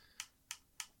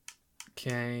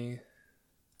 Okay.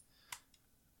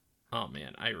 Oh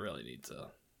man, I really need to.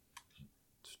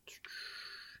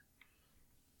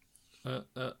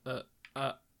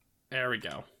 There we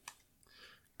go.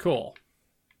 Cool.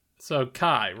 So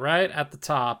Kai, right at the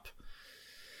top.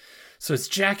 So his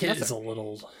jacket is a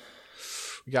little.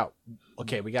 We got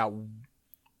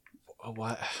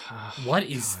what? What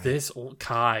is this,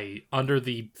 Kai, under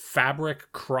the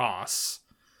fabric cross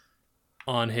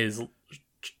on his?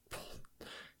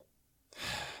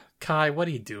 Kai, what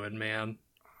are you doing, man?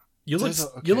 You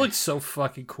look so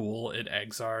fucking cool in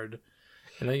Exard.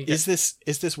 And then is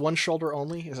this one shoulder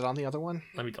only? Is it on the other one?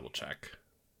 Let me double check.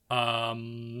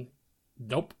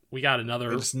 Nope. We got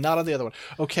another. It's not on the other one.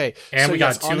 Okay. And so we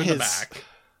got two in the back.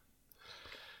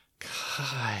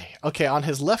 Okay, on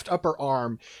his left upper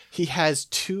arm, he has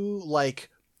two like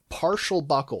partial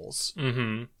buckles.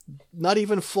 Mm-hmm. Not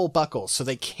even full buckles, so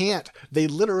they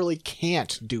literally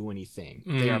can't do anything.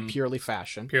 They are purely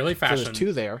fashion. So there's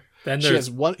two there. Then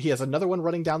he has another one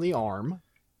running down the arm.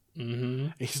 Mm-hmm.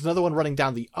 He's another one running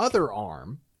down the other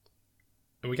arm.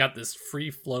 And we got this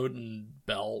free floating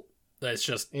belt that's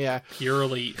just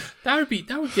purely that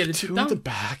would get into two on the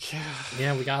back.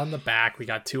 Yeah, we got on the back. We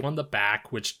got two on the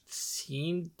back, which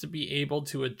seemed to be able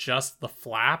to adjust the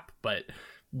flap, but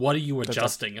what are you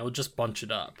adjusting? It'll just bunch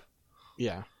it up.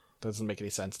 Yeah. Doesn't make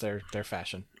any sense. They're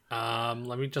fashion.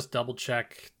 Let me just double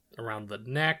check around the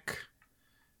neck.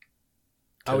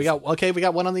 Oh, we got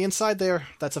one on the inside there.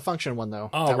 That's a function one though.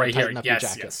 Oh, right here.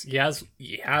 Yes.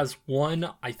 He has one.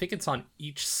 I think it's on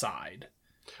each side.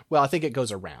 Well, I think it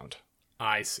goes around.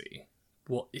 I see.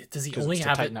 Well, does he only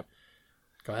have it? Up.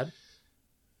 Go ahead.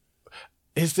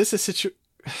 Is this a situation?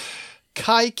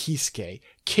 Kai Kisuke,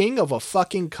 king of a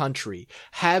fucking country,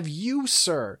 have you,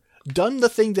 sir, done the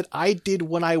thing that I did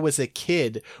when I was a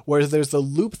kid, where there's the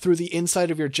loop through the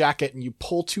inside of your jacket and you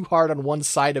pull too hard on one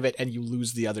side of it and you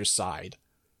lose the other side?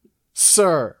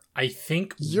 Sir, I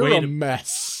think you're a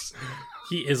mess.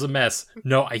 He is a mess.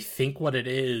 No, I think what it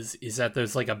is that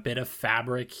there's like a bit of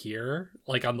fabric here,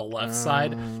 like on the left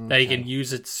side, that he can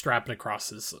use it to strap it across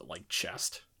his like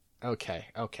chest. Okay.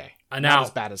 Now, not as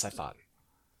bad as I thought.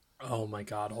 Oh my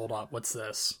god, hold up. What's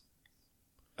this?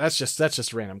 That's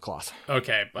just random cloth.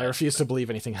 Okay, but I refuse to believe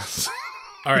anything else.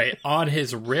 All right, on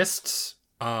his wrists,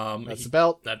 that's the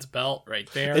belt. That's belt right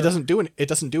there. It doesn't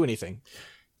do anything.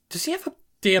 Does he have a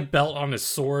damn belt on his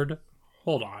sword?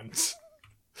 Hold on.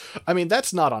 I mean,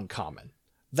 that's not uncommon.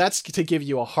 That's to give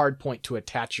you a hard point to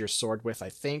attach your sword with, I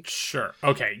think. Sure.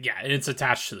 Okay, yeah, and it's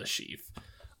attached to the sheath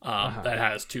that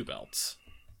has two belts.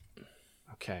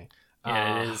 Okay.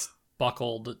 And it is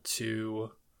buckled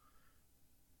to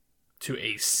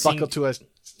a buckled to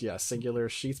a singular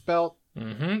sheath belt.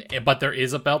 Mm-hmm. But there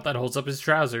is a belt that holds up his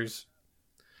trousers.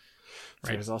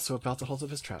 Right. There's also a belt that holds up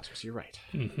his trousers. You're right.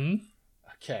 Mm-hmm.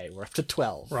 Okay, we're up to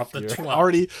 12. We're up to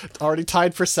 12. Already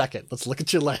tied for second. Let's look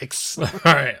at your legs. All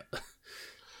right.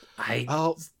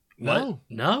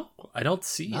 No, I don't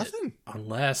see Nothing. it.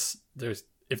 Unless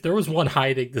if there was one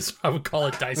hiding, I would call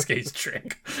it Daisuke's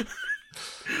trick.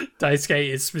 Daisuke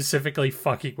is specifically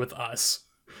fucking with us.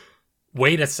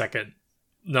 Wait a second.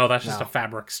 No, that's just a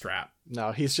fabric strap.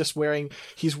 No, he's wearing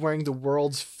the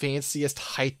world's fanciest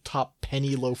high top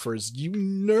penny loafers. You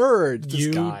nerd,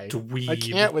 this guy. Dweeb. I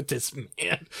can't with this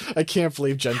man. I can't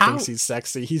believe Jen thinks he's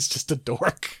sexy. He's just a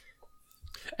dork.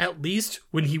 At least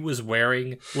when he was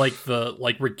wearing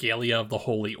the regalia of the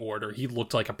Holy Order, he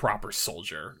looked like a proper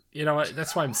soldier. You know,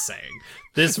 that's what I'm saying.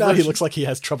 This now he looks like he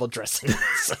has trouble dressing.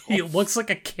 So. He looks like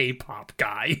a K-pop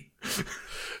guy.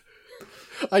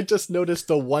 I just noticed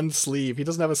the one sleeve. He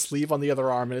doesn't have a sleeve on the other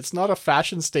arm, and it's not a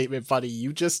fashion statement, buddy.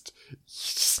 You just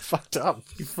fucked up.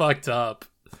 You fucked up.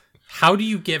 How do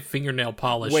you get fingernail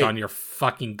polish on your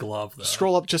fucking glove, though?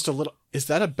 Scroll up just a little. Is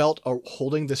that a belt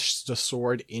holding the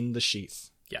sword in the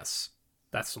sheath? Yes.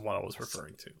 That's what I was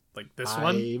referring to. Like this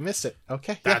one? I missed it.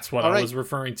 Okay. That's what I was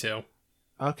referring to.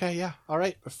 Okay, yeah. All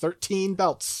right. 13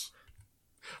 belts.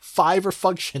 5 are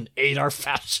function, 8 are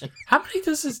fashion. How many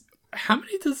does...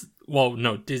 Well,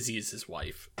 no, Dizzy is his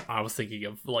wife. I was thinking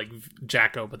of,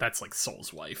 Jacko, but that's,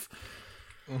 Soul's wife.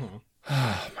 Mm-hmm.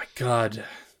 Oh, my God.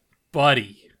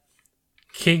 Buddy.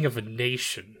 King of a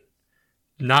nation.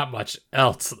 Not much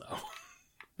else, though.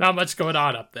 Not much going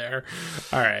on up there.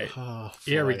 All right. Oh,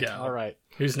 here we go. All right.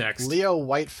 Who's next? Leo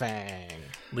Whitefang.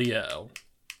 Leo.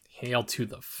 Hail to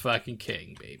the fucking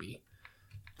king, baby.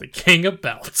 The king of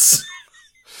belts.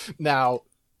 Now...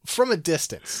 From a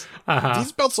distance,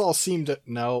 these belts all seem to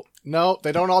no,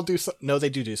 they don't all do so. No, they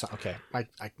do so. Okay,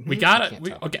 we got it.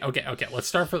 Okay. Let's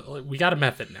start. We got a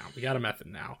method now.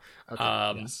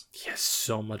 Okay, yes. He has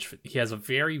so much. He has a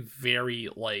very, very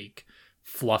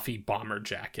fluffy bomber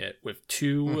jacket with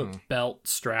 2 belt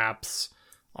straps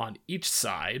on each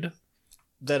side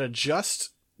that adjust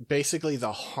basically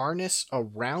the harness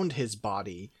around his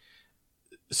body.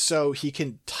 So he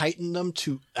can tighten them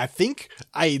to,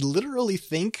 I literally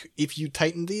think if you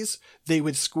tighten these, they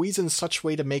would squeeze in such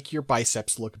way to make your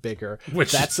biceps look bigger.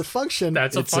 That's a function.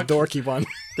 It's a dorky one.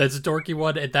 That's a dorky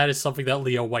one, and that is something that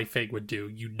Leo Whitefang would do.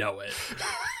 You know it.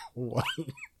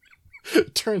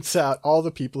 Turns out all the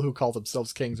people who call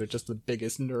themselves kings are just the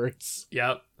biggest nerds.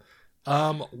 Yep.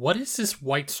 What is this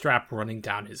white strap running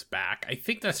down his back? I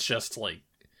think that's just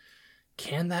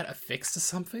can that affix to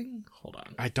something? Hold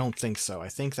on. I don't think so. I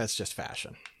think that's just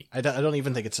fashion. I don't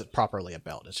even think it's properly a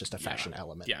belt. It's just a fashion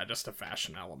element. Yeah, just a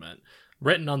fashion element.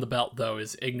 Written on the belt, though,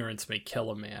 is ignorance may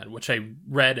kill a man, which I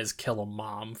read as kill a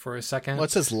mom for a second. Well,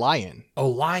 it says lion. Oh,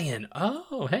 lion.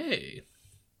 Oh, hey.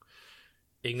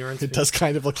 Ignorance. It does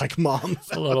kind of look like mom.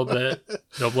 A little bit.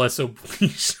 Noblesse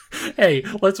oblige. Hey,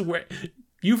 let's wear...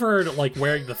 You've heard,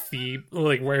 wearing the theme,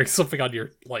 wearing something on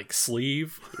your,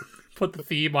 sleeve... Put the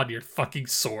theme on your fucking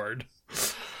sword.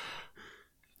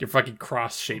 Your fucking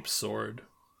cross-shaped sword.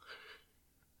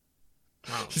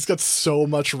 Wow. He's got so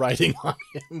much writing on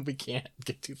him. We can't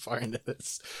get too far into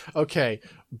this. Okay.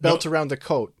 Belt around the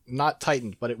coat. Not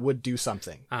tightened, but it would do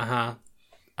something.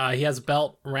 He has a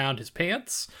belt around his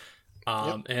pants.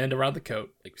 And around the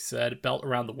coat. Like we said, belt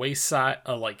around the waist side,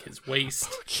 his waist.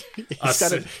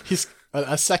 Okay. He's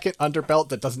a second underbelt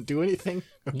that doesn't do anything.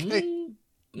 Okay.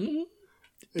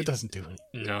 It doesn't do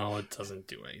anything. No, it doesn't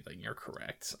do anything. You're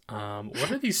correct.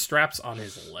 What are these straps on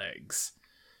his legs?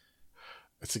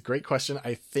 It's a great question.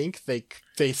 I think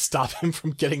they stop him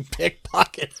from getting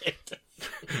pickpocketed.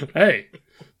 Hey,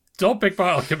 don't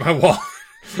pickpocket my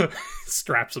wallet.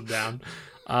 Straps him down.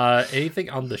 Anything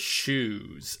on the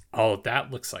shoes? Oh,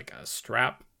 that looks like a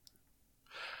strap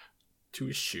to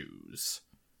his shoes.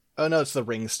 Oh no, it's the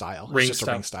ring style. It's just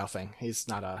a ring style thing. He's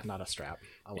not a strap.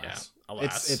 Alas. Yeah,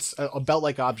 alas. It's a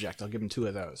belt-like object. I'll give him 2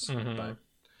 of those. Mm-hmm. But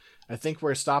I think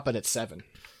we're stopping at 7.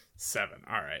 7.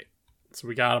 All right. So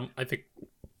we got them. I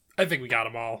think we got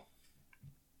them all.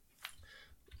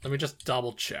 Let me just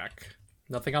double check.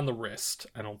 Nothing on the wrist,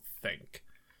 I don't think.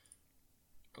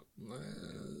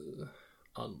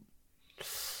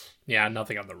 Yeah,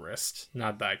 nothing on the wrist.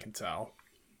 Not that I can tell.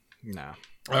 No.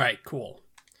 All right, cool.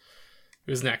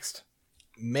 Who's next?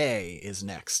 May is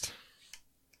next.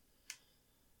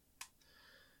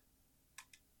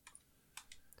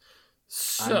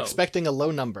 So, I'm expecting a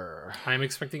low number. I'm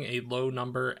expecting a low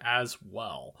number as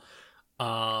well.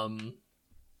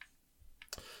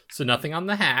 So nothing on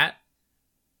the hat.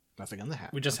 Nothing on the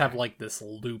hat. We just have like this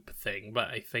loop thing, but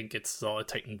I think it's still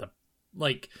tightened up.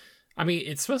 Like, I mean,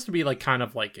 it's supposed to be like kind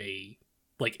of like it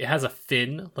has a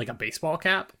fin, like a baseball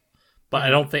cap, but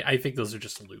I think those are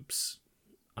just loops.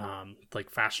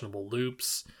 Like fashionable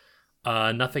loops.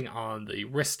 Nothing on the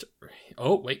wrist.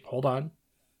 Oh, wait, hold on.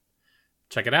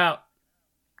 Check it out.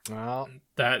 Well,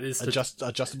 that is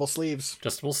adjustable sleeves.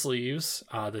 Adjustable sleeves.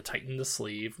 To tighten the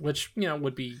sleeve, which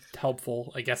would be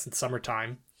helpful, I guess, in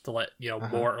summertime to let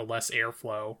more or less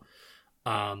airflow,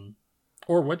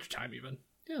 or wintertime even.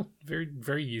 Yeah, very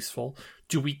very useful.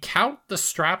 Do we count the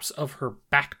straps of her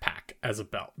backpack as a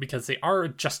belt because they are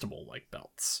adjustable like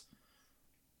belts?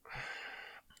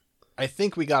 I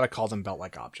think we gotta call them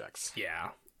belt-like objects. Yeah,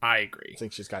 I agree. I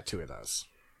think she's got 2 of those.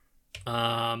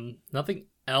 Nothing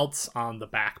else on the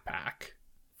backpack,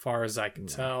 far as I can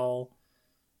tell.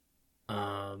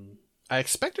 I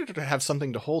expected her to have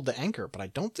something to hold the anchor, but I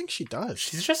don't think she does.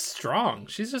 She's just strong.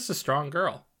 She's just a strong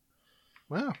girl.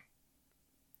 Wow.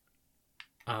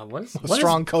 What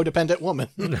strong, codependent woman.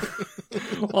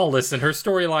 Well, listen, her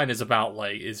storyline is about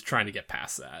is trying to get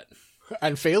past that.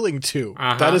 And failing to.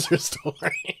 That is her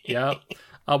story. Yep.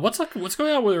 What's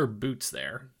going on with her boots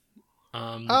there?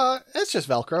 It's just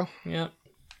Velcro. Yeah.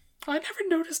 I never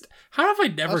noticed. How have I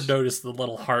never noticed the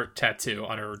little heart tattoo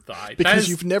on her thigh? Because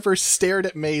you've never stared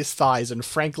at May's thighs, and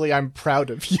frankly, I'm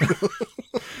proud of you.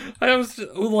 I was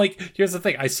here's the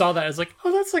thing. I saw that. I was like,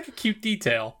 oh, that's like a cute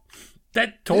detail.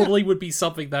 That totally would be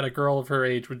something that a girl of her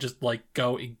age would just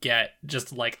go and get.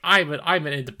 Just I'm an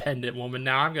independent woman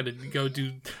now. I'm gonna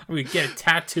get a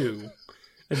tattoo.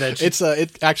 And then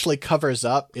it actually covers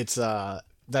up. It's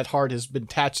that heart has been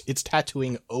it's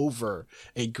tattooing over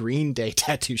a Green Day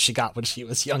tattoo she got when she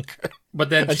was younger. But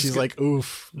then and she's like,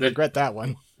 oof, regret that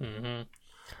one. Mm-hmm.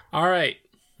 All right.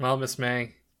 Well, Miss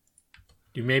May,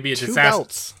 you may be a 2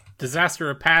 belts. Disaster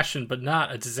of passion, but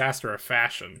not a disaster of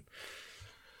fashion.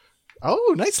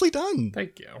 Oh, nicely done.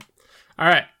 Thank you. All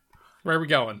right. Where are we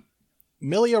going?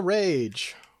 Milia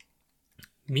Rage.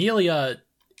 Milia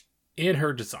in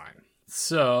her design.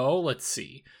 So, let's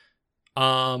see.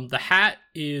 The hat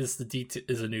is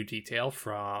a new detail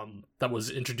that was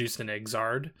introduced in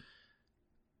Exard.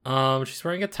 She's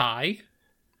wearing a tie.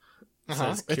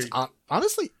 It's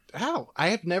honestly, I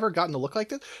have never gotten to look like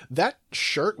this. That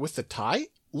shirt with the tie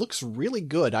looks really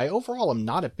good. I overall am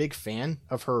not a big fan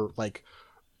of her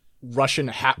Russian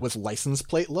hat with license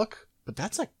plate look, but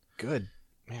that's good.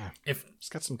 Man, it's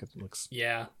got some good looks.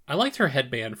 Yeah, I liked her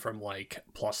headband from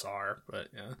Plus R, but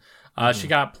yeah, she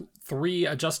got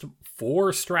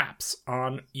 4 straps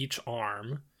on each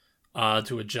arm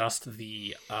to adjust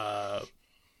the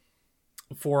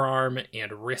forearm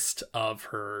and wrist of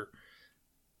her.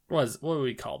 What do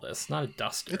we call this? Not a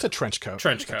duster. It's a trench coat.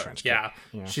 Trench coat. Yeah.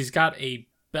 She's got a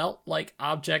belt-like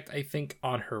object, I think,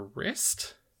 on her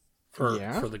wrist for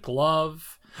the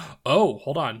glove. Oh,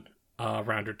 hold on.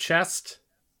 Around her chest.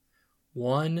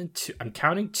 1, 2. I'm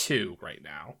counting 2 right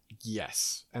now.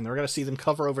 Yes, and we're gonna see them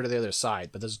cover over to the other side,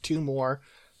 but there's 2 more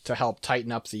to help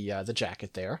tighten up the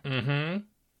jacket there. Mm-hmm.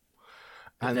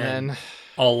 And then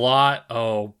a lot.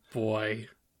 Oh boy,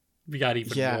 we got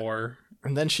even more.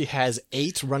 And then she has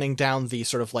 8 running down the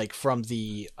sort of from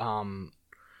the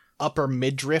upper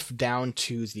midriff down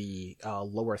to the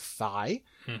lower thigh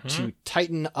to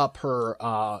tighten up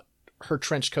her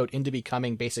trench coat into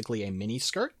becoming basically a mini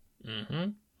skirt. Mm-hmm.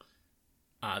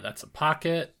 That's a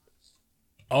pocket.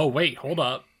 Oh wait, hold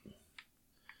up.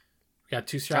 We got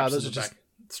 2 straps in the back.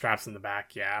 Straps in the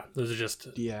back, yeah. Those are just...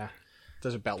 Yeah.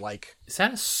 Those are belt-like. Is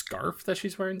that a scarf that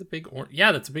she's wearing? The big orange...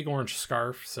 Yeah, that's a big orange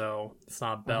scarf, so it's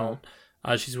not a belt.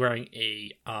 She's wearing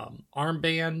a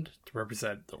armband to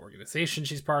represent the organization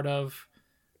she's part of.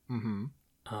 Mm-hmm.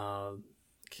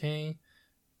 Okay.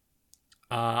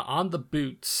 On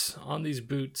these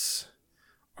boots,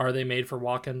 are they made for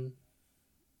walking?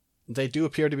 They do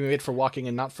appear to be made for walking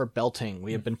and not for belting.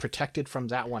 We have been protected from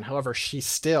that one. However, she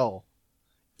still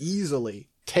easily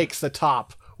takes the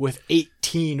top with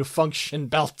 18 function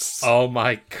belts. Oh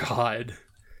my god.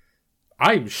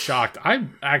 I'm shocked.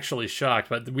 I'm actually shocked,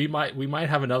 but we might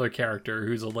have another character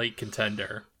who's a late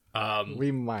contender.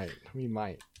 We might.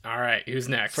 All right, who's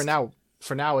next? For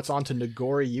now it's on to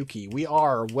Nagori Yuki. We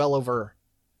are well over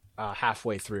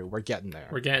halfway through. We're getting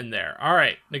there. All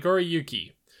right, Nagori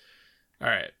Yuki. All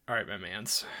right, my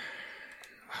mans.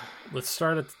 Let's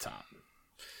start at the top.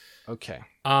 Okay.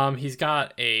 He's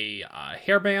got a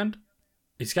hairband.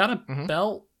 He's got a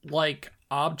belt-like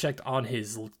object on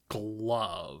his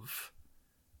glove.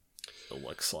 It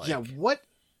looks like. Yeah. What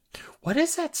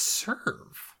does that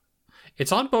serve?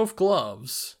 It's on both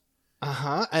gloves.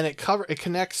 And it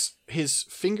connects his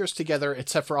fingers together,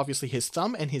 except for obviously his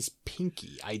thumb and his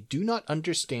pinky. I do not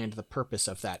understand the purpose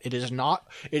of that. It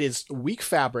is weak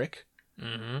fabric.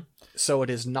 Mm-hmm. So it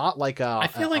is not like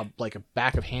like a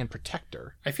back of hand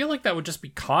protector. I feel like that would just be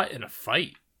caught in a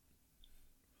fight.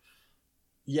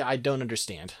 Yeah, I don't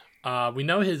understand. We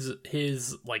know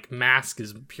his like mask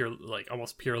is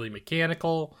almost purely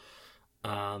mechanical.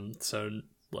 So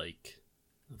like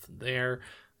nothing there.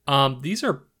 These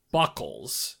are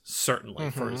buckles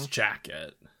certainly for his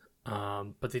jacket.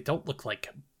 But they don't look like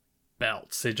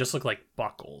belts. They just look like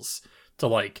buckles to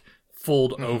like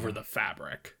fold over the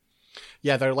fabric.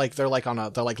 Yeah, they're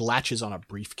like latches on a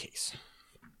briefcase.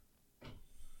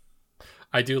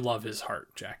 I do love his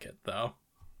heart jacket though.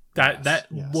 That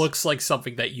looks like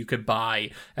something that you could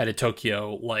buy at a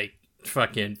Tokyo like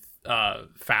fucking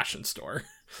fashion store.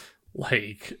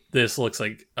 Like this looks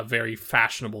like a very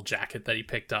fashionable jacket that he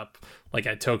picked up like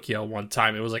at Tokyo one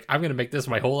time. It was like, I'm gonna make this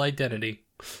my whole identity.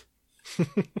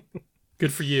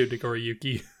 Good for you,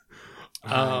 Nagoriyuki.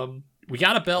 We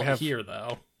got a belt here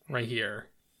though, right here.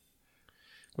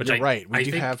 Which You're right. We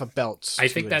do have a belt. I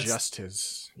think that's adjust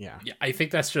his. Yeah. I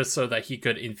think that's just so that he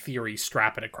could, in theory,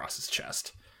 strap it across his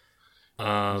chest.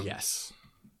 Yes.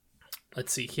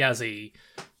 Let's see. He has a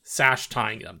sash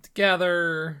tying them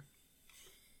together.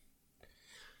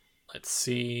 Let's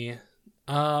see.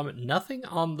 Nothing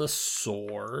on the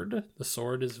sword. The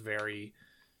sword is very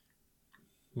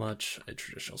much a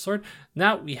traditional sword.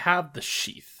 Now we have the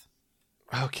sheath.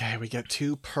 Okay, we get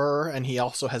 2 per, and he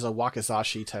also has a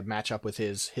wakizashi to match up with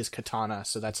his katana.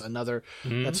 So that's another.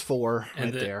 That's 4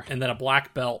 right there, and then a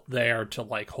black belt there to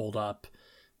like hold up,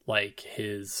 like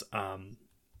his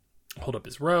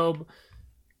his robe,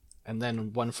 and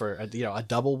then one for a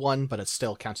double one, but it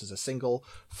still counts as a single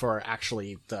for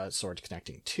actually the sword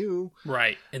connecting 2.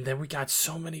 Right, and then we got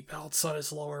so many belts on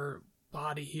his lower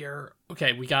body here.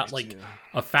 Okay, we got like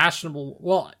a fashionable.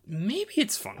 Well, maybe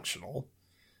it's functional.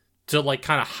 To like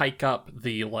kind of hike up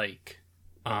the like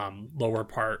lower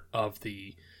part of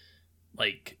the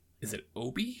like, is it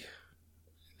obi?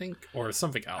 I think, or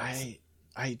something else.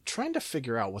 I trying to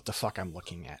figure out what the fuck I'm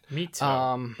looking at. Me too.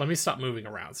 Let me stop moving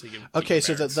around so you can. Okay,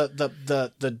 so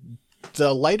the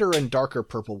lighter and darker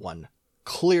purple one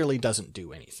clearly doesn't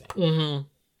do anything. Mm-hmm.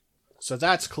 So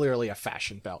that's clearly a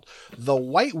fashion belt. The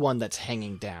white one that's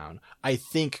hanging down, I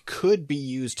think, could be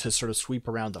used to sort of sweep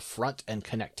around the front and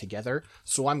connect together.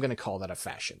 So I'm going to call that a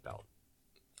fashion belt.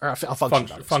 Or a function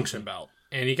belt. Function belt.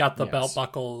 And you got the belt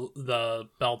buckle, the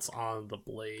belts on the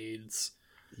blades.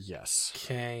 Yes.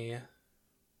 Okay.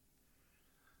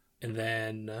 And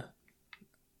then,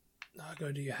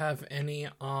 Nago, do you have any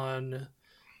on...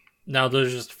 No, those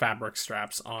are just fabric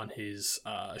straps on his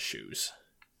shoes.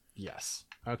 Yes.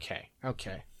 Okay.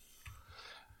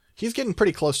 He's getting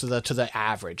pretty close to the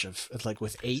average of like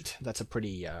with 8. That's a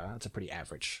pretty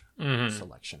average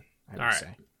selection. I would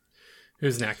say.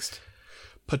 Who's next?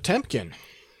 Potemkin.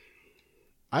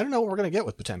 I don't know what we're gonna get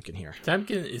with Potemkin here.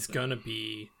 Potemkin is gonna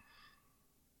be.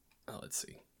 Oh, let's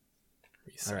see.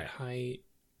 Reset height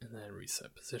and then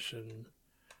reset position.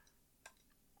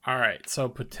 All right, so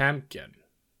Potemkin.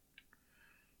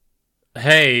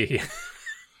 Hey.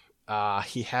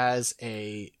 He has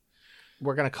we're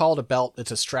going to call it a belt.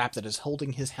 It's a strap that is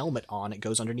holding his helmet on. It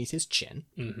goes underneath his chin.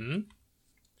 Mm-hmm.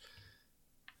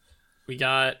 We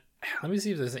got, let me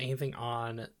see if there's anything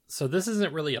on. So this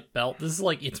isn't really a belt. This is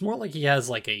like, it's more like he has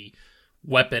like a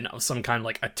weapon of some kind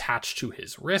like attached to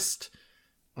his wrist.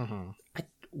 Mm-hmm.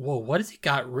 Whoa, what has he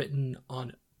got written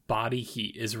on? Body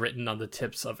heat is written on the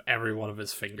tips of every one of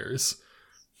his fingers.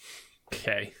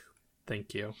 Okay.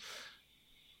 Thank you.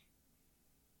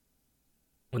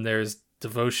 When there's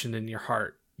devotion in your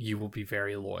heart, you will be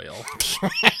very loyal.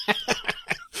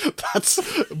 That's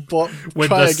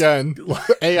again.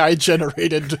 AI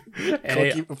generated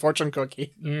fortune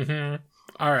cookie. Mm-hmm.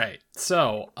 All right.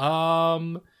 So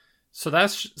the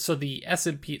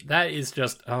S&P, that is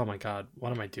just, oh my God,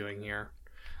 what am I doing here?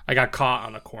 I got caught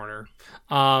on a corner.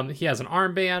 He has an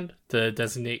armband to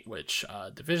designate which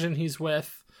division he's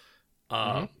with.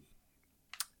 Let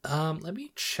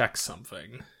me check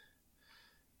something.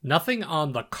 Nothing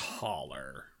on the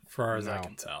collar, as far as I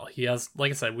can tell. He has, like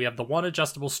I said, we have the one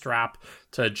adjustable strap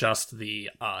to adjust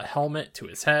the helmet to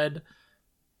his head.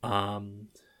 Let's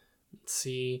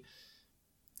see,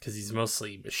 because he's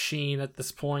mostly machine at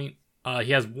this point.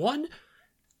 He has one.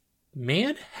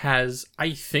 Man has,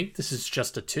 I think this is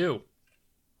just a 2.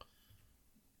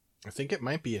 I think it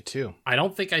might be a 2. I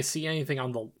don't think I see anything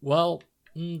on the,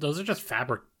 those are just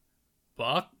fabric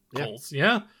buckles.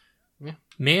 Yeah.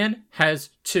 Man has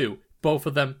 2. Both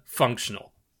of them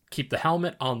functional. Keep the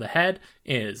helmet on the head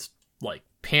is like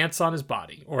pants on his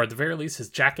body, or at the very least his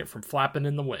jacket from flapping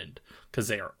in the wind, because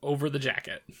they are over the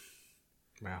jacket.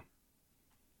 Wow.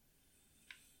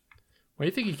 What do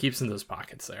you think he keeps in those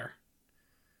pockets there?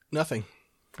 Nothing.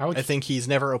 I think he's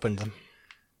never opened them.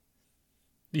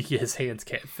 His hands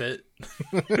can't fit.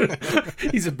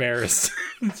 He's embarrassed.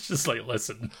 It's just like,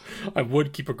 listen, I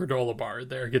would keep a granola bar in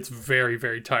there. It gets very,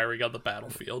 very tiring on the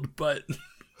battlefield, but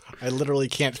I literally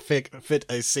can't fit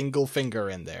a single finger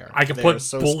in there. I can They're put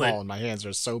so bullet. small and my hands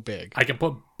are so big. I can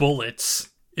put bullets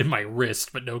in my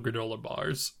wrist, but no granola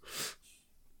bars.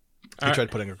 I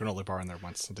tried putting a granola bar in there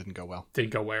once. It didn't go well.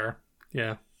 Didn't go where?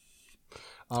 Yeah.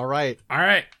 All right.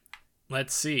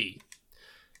 Let's see.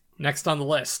 Next on the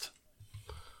list.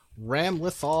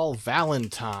 Ramlethal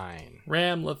Valentine.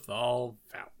 Ramlethal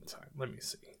Valentine. Let me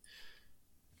see.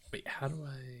 Wait, how do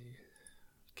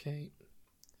I...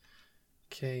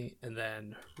 Okay, and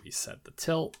then reset the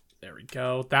tilt. There we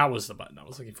go. That was the button I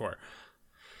was looking for.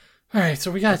 Alright,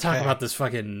 so we gotta talk about this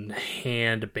fucking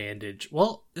hand bandage.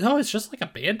 Well, no, it's just like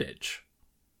a bandage.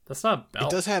 That's not a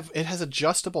belt. It has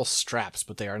adjustable straps,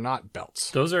 but they are not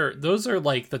belts. Those are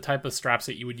like the type of straps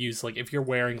that you would use like if you're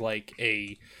wearing like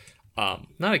a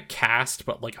not a cast,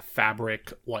 but like a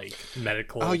fabric, like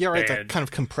medical. Oh, you're right. band. That kind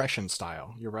of compression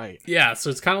style. You're right. Yeah, so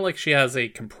it's kind of like she has a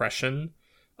compression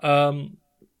bandage,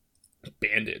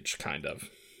 kind of.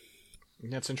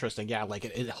 That's interesting. Yeah, like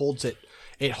it holds it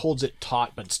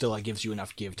taut, but still it gives you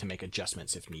enough give to make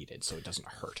adjustments if needed, so it doesn't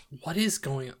hurt. What is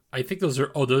going on? I think those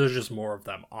are just more of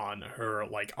them on her,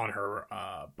 like on her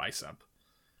bicep.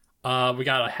 We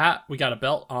got a hat. We got a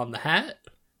belt on the hat.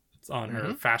 It's on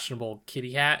her fashionable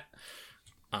kitty hat.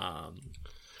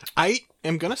 I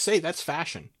am gonna say that's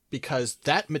fashion because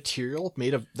that material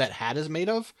that hat is made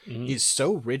of is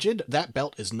so rigid that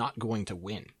belt is not going to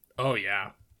win. Oh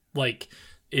yeah, like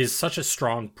is such a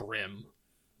strong brim,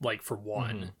 like for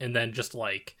one, and then just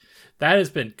like that has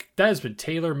been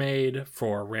tailor made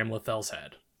for Ramlethal's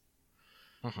head.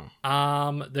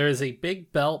 There's a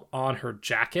big belt on her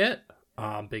jacket.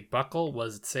 Big buckle. What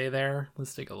does it say there?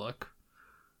 Let's take a look.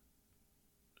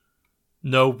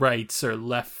 No rights are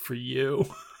left for you.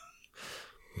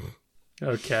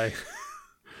 Okay.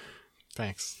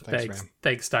 Thanks, Ram.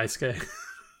 Thanks, Daisuke.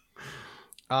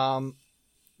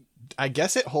 I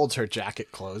guess it holds her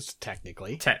jacket closed,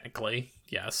 technically. Technically,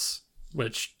 yes.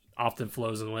 Which often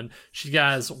flows in the wind. She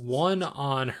has one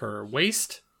on her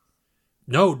waist.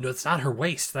 No, it's not her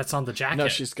waist. That's on the jacket. No,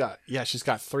 she's got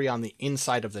 3 on the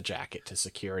inside of the jacket to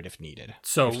secure it if needed.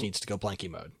 So if she needs to go blanky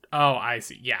mode. Oh, I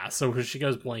see. Yeah, so when she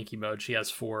goes blanky mode, she has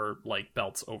 4 like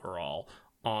belts overall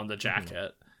on the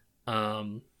jacket.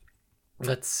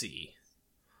 Let's see.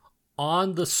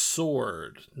 On the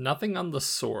sword, nothing on the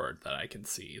sword that I can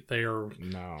see. They're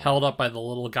held up by the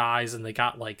little guys, and they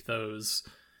got like those,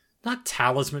 not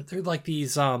talisman. They're like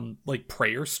these like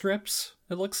prayer strips.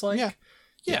 It looks like.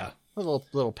 Yeah.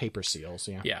 Little paper seals.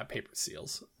 Yeah, paper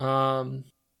seals. Let's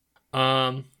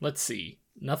see.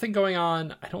 Nothing going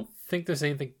on. I don't think there's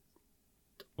anything.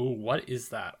 Ooh, what is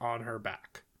that on her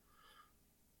back?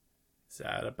 Is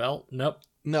that a belt? Nope.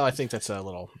 No, I think that's a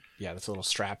little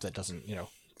strap that doesn't,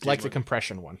 like the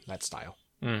compression one, that style.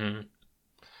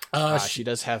 She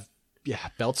does have,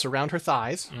 belts around her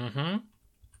thighs. I'm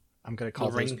going to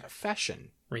call those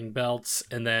fashion. Ring belts.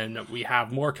 And then we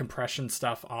have more compression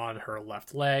stuff on her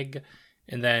left leg.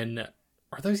 And then,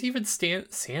 are those even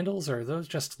sandals, or are those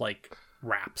just like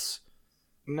wraps?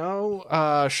 No,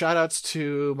 shout outs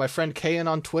to my friend Kayan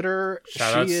on Twitter. She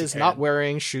is not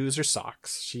wearing shoes or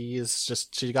socks. She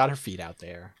got her feet out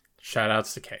there. Shout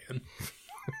outs to Kayan.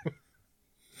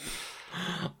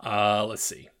 Let's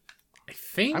see. I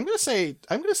think I'm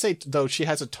gonna say though she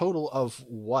has a total of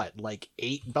what, like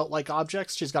 8 belt-like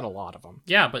objects. She's got a lot of them.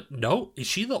 Yeah, but no, is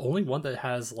she the only one that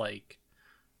has like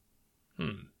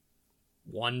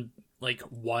one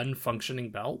functioning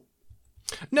belt?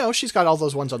 No, she's got all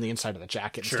those ones on the inside of the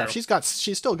jacket and stuff.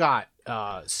 She's still got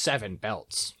 7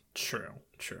 belts. True.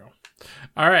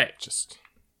 All right.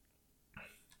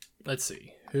 Let's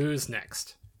see. Who's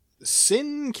next?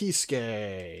 Sin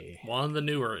Kisuke. One of the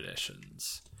newer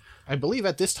editions. I believe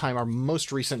at this time our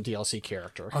most recent DLC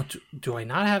character. Oh, do I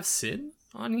not have Sin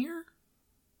on here?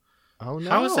 Oh no.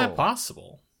 How is that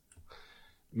possible?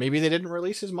 Maybe they didn't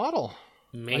release his model.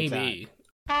 Maybe.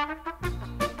 Like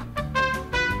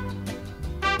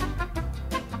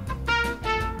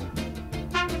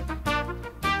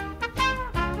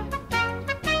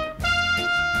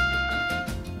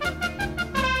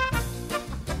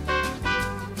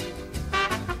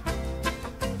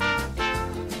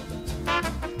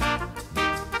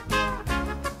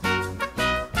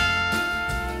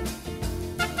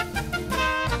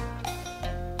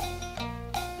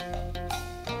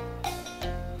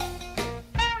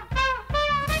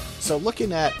So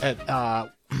looking at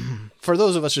for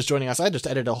those of us just joining us, I just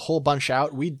edited a whole bunch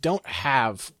out. We don't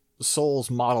have Soul's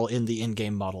model in the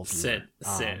in-game model viewer.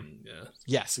 Sin. Yeah.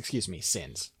 Yes, excuse me,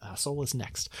 Sins. Soul is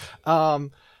next.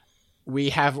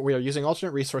 We are using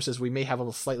alternate resources. We may have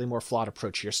a slightly more flawed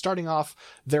approach here. Starting off,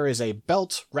 there is a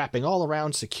belt wrapping all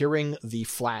around, securing the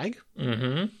flag.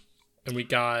 Mm-hmm. And we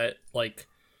got like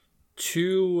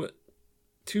two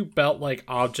belt-like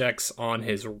objects on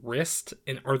his wrist.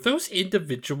 And are those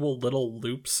individual little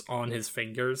loops on his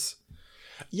fingers?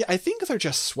 Yeah, I think they're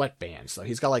just sweatbands, though.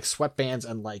 He's got like sweatbands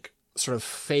and like sort of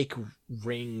fake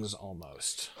rings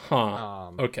almost.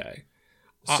 Huh. Okay.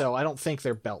 So I don't think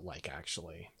they're belt-like,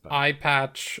 actually. But... Eye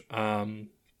patch, that's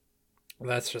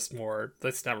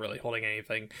not really holding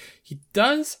anything. He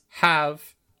does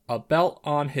have a belt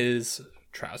on his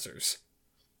trousers.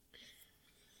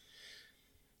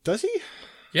 Does he?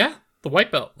 Yeah, the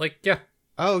white belt. Like, yeah.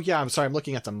 Oh, yeah, I'm sorry, I'm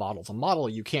looking at the model. The model,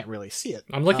 you can't really see it.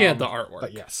 I'm looking at the artwork.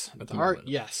 But yes, the art,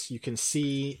 yes, you can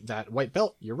see that white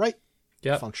belt. You're right.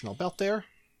 Yep. Functional belt there.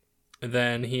 And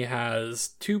then he has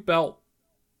two belt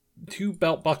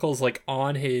buckles like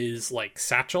on his like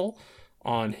satchel,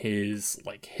 on his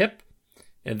like hip,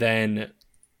 and then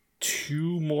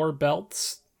two more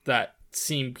belts that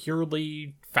seem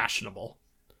purely fashionable.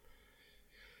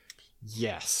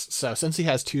 Yes. So since he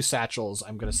has two satchels,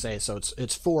 I'm going to say so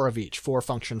it's 4 of each, 4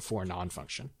 function, 4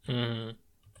 non-function. Mm-hmm.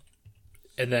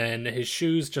 And then his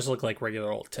shoes just look like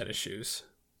regular old tennis shoes.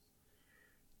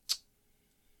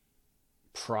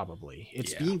 Probably.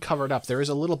 It's being covered up. There is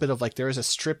a little bit of there is a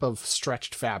strip of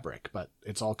stretched fabric, but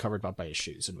it's all covered up by his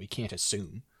shoes, and we can't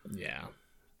assume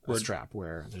a strap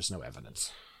where there's no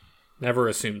evidence. Never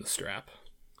assume the strap.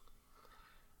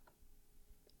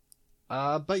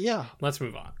 But yeah. Let's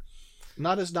move on.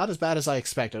 Not as bad as I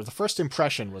expected. The first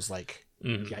impression was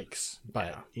yikes.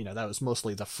 But, that was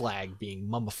mostly the flag being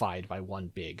mummified by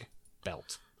one big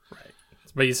belt. Right.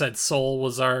 But you said Soul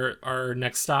was our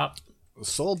next stop?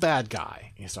 Soul Bad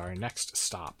Guy is our next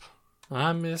stop.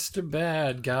 I'm Mr.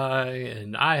 Bad Guy,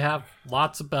 and I have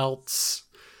lots of belts.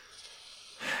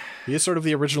 He is sort of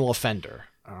the original offender,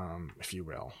 if you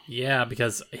will. Yeah,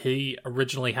 because he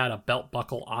originally had a belt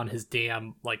buckle on his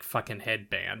damn, fucking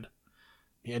headband.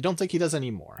 Yeah, I don't think he does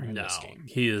anymore in this game.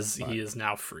 He is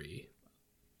now free.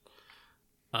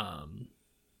 God.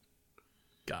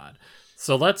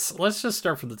 So let's just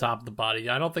start from the top of the body.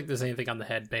 I don't think there's anything on the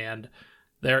headband.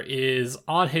 There is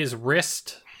on his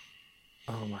wrist.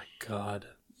 Oh my god.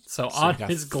 So on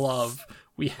his glove,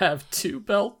 we have 2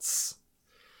 belts.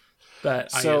 Go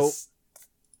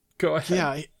ahead.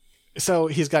 Yeah. So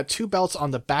he's got 2 belts on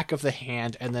the back of the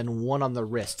hand and then 1 on the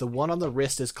wrist. The one on the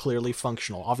wrist is clearly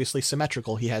functional. Obviously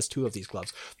symmetrical. He has 2 of these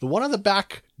gloves. The one on the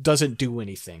back doesn't do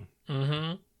anything.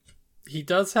 Mm-hmm. He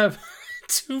does have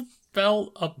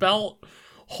a belt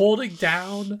holding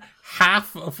down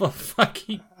half of a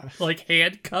fucking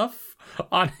handcuff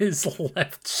on his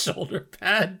left shoulder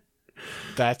pad.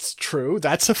 That's true.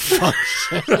 That's a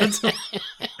function.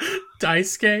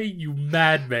 Daisuke, you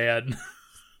madman.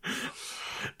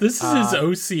 This is his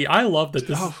OC. I love that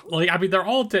this is, they're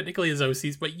all technically his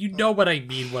OCs, but you know what I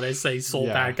mean when I say Soul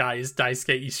Bad Guy is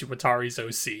Daisuke Ishiwatari's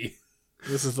OC.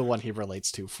 This is the one he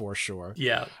relates to for sure.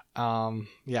 Yeah. One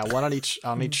on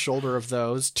each shoulder of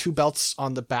those. 2 belts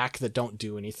on the back that don't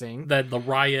do anything. Then the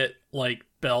riot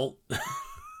belt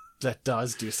that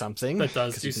does do something. That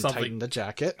does do something. Tighten the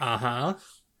jacket. Uh-huh.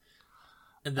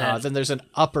 And then there's an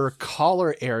upper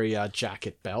collar area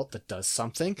jacket belt that does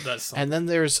something. And then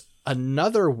there's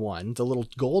another one, the little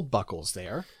gold buckles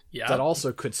there. Yeah. That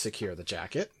also could secure the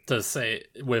jacket. To say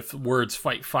with words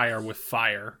 "fight fire with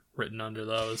fire" written under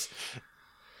those.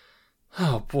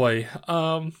 Oh boy.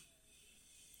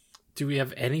 Do we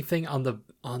have anything on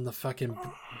the fucking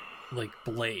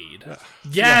blade?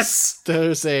 Yes!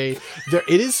 It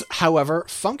is, however,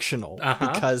 functional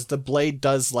because the blade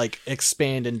does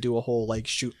expand and do a whole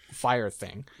shoot fire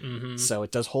thing. Mm-hmm. So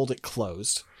it does hold it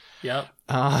closed. Yep.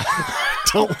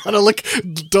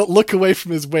 Don't look away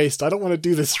from his waist. I don't want to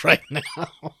do this right now.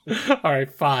 All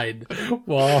right, fine.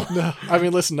 Well, no,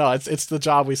 listen, it's the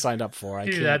job we signed up for. I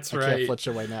can't flinch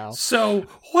away now. So,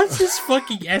 what's this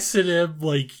fucking S&M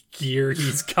gear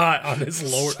he's got on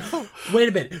his lower? Wait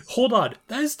a minute. Hold on.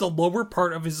 That is the lower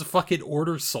part of his fucking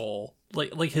order soul.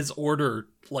 Like his order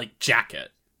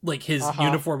jacket. His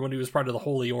uniform when he was part of the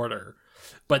Holy Order.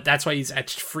 But that's why he's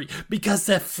etched free. Because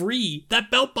that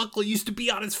belt buckle used to be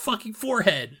on his fucking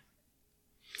forehead.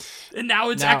 And now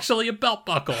it's actually a belt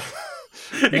buckle.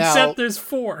 Except there's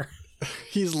 4.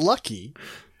 He's lucky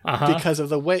because of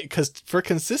the way, because for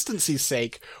consistency's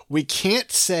sake, we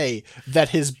can't say that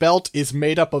his belt is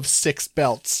made up of 6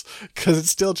 belts, because it's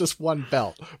still just one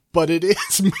belt, but it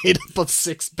is made up of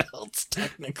 6 belts,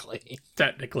 technically.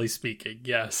 Technically speaking,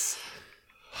 yes.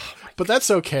 But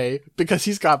that's okay, because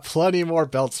he's got plenty more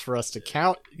belts for us to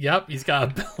count. Yep, he's got a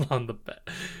belt on the back.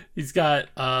 He's got,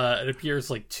 it appears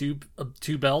like two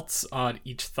belts on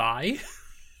each thigh.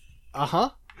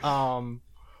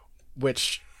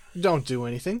 Which don't do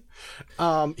anything.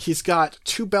 He's got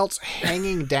 2 belts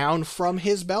hanging down from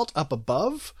his belt up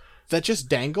above that just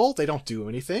dangle. They don't do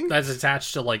anything. That's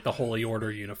attached to like the Holy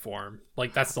Order uniform.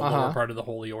 Like that's the lower part of the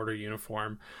Holy Order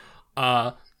uniform.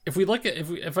 If we look at,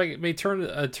 if I may turn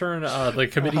the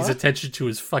committee's attention to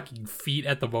his fucking feet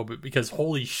at the moment, because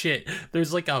holy shit,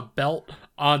 there's like a belt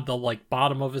on the like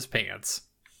bottom of his pants,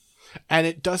 and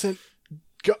it doesn't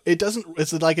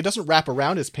it's like it doesn't wrap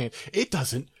around his pants. It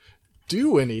doesn't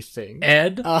do anything.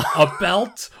 And a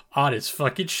belt on his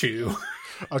fucking shoe.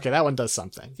 Okay, that one does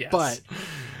something. Yes. But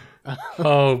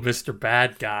oh, Mr.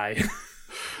 Bad Guy.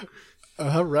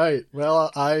 All right.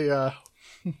 Well,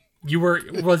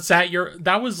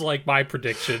 that was like my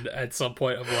prediction at some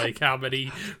point of like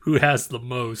who has the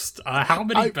most. How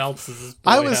many belts does this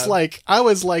boy I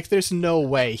was like, there's no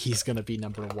way he's gonna be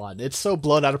number 1. It's so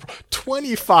blown out of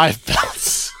 25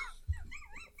 belts.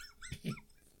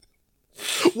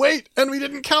 Wait, and we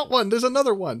didn't count one. There's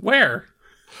another one. Where?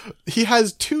 He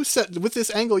has 2 sets. With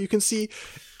this angle, you can see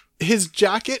his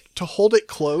jacket to hold it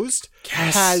closed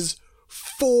has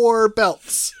 4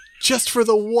 belts. Just for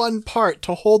the one part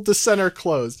to hold the center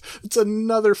closed. It's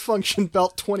another function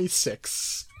belt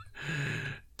 26.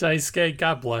 Daisuke,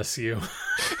 God bless you.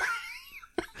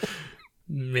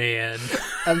 Man.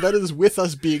 And that is with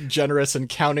us being generous and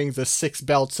counting the 6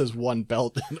 belts as one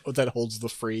belt that holds the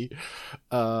free.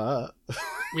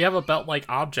 We have a belt-like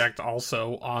object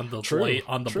also on the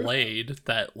blade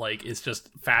that like is just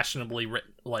fashionably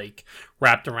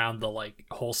wrapped around the like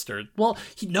holster. Well,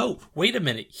 wait a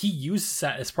minute. He uses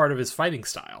that as part of his fighting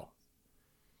style.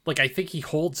 Like I think he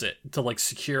holds it to like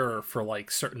secure for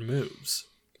like certain moves.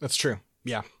 That's true.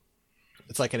 Yeah.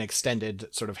 It's like an extended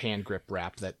sort of hand grip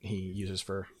wrap that he uses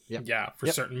for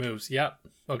certain moves. Yep.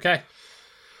 Okay.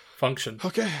 Function.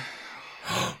 Okay.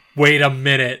 Wait a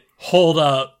minute. Hold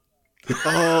up.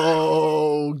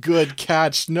 Oh, good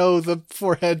catch. No, the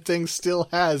forehead thing still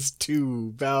has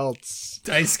 2 belts.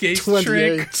 Daisuke's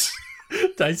trick.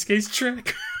 Daisuke's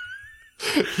trick.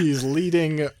 He's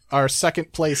leading our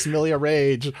second place Milia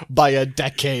Rage by a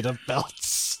decade of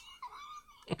belts.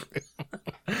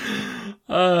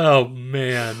 Oh,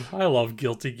 man. I love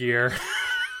Guilty Gear.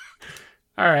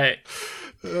 All right.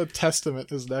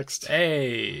 Testament is next.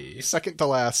 Hey. Second to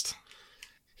last.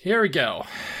 Here we go.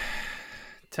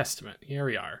 Testament. Here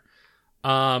we are.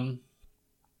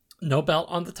 No belt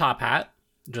on the top hat.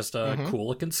 Just a cool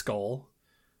looking skull.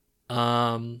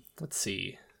 Let's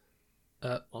see.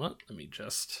 Hold on. Let me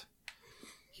just...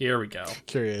 Here we go.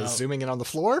 Curious. Zooming in on the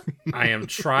floor? I am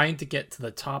trying to get to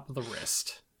the top of the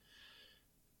wrist.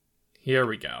 Here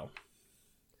we go.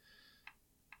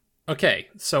 Okay,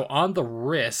 so on the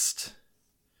wrist...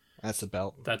 That's a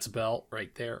belt. That's a belt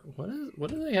right there.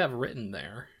 What do they have written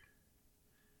there?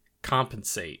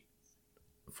 Compensate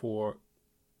for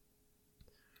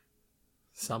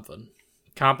something.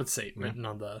 Compensate written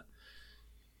on the...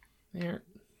 There.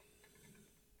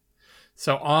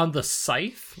 So on the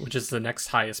scythe, which is the next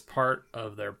highest part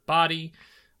of their body,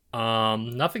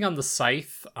 nothing on the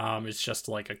scythe. It's just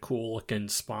like a cool looking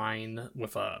spine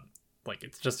with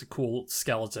it's just a cool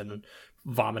skeleton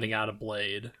vomiting out a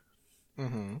blade.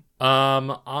 Mm-hmm.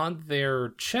 On their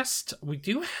chest, we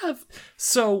do have.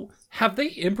 So have they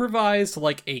improvised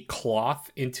like a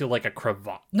cloth into like a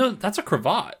cravat? No, that's a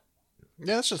cravat.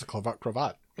 Yeah, that's just a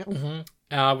cravat. Yep.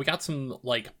 Mm-hmm. We got some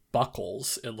like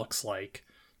buckles. It looks like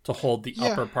to hold the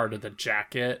upper part of the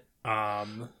jacket.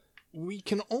 We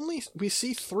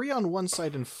see 3 on one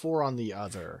side and 4 on the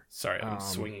other. Sorry, I'm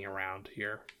swinging around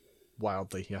here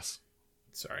wildly. Yes.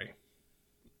 Sorry.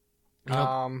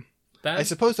 I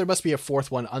suppose there must be a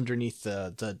 4th one underneath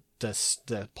the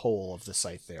pole of the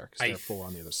scythe there, because they're full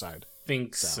on the other side.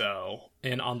 Think so.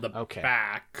 And on the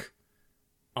back.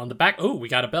 On the back, we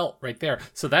got a belt right there.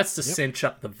 So that's to cinch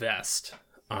up the vest.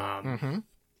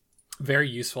 Very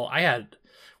useful.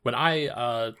 When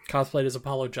I cosplayed as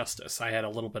Apollo Justice, I had a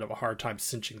little bit of a hard time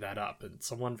cinching that up, and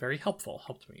someone very helpful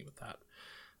helped me with that.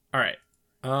 All right.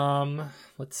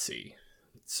 Let's see.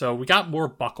 So we got more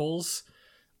buckles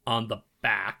on the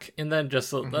back, and then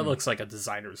just that looks like a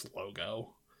designer's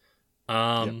logo.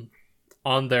 On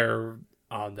their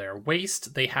on their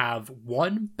waist, they have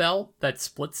one belt that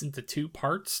splits into two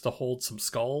parts to hold some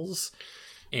skulls.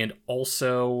 And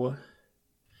also,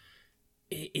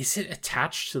 is it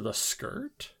attached to the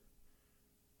skirt?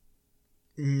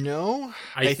 No,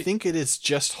 I think it is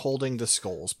just holding the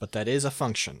skulls, but that is a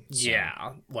function. So.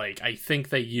 Yeah, like, I think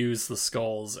they use the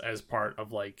skulls as part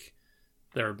of, like,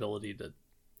 their ability to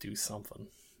do something.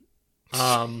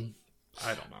 I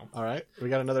don't know. All right, we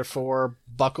got another 4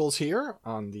 buckles here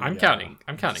on the. I'm counting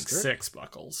skirt. 6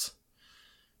 buckles.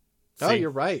 Oh, See? you're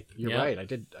right. You're right. I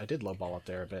did lowball up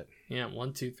there a bit. Yeah,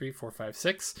 1, 2, 3, 4, 5,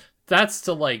 6. That's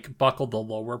to, like, buckle the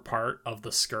lower part of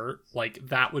the skirt. Like,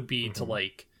 that would be to,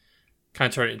 like, kind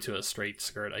of turn it into a straight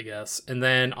skirt, I guess. And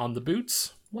then on the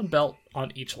boots, 1 belt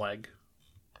on each leg.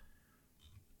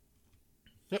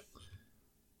 Yep.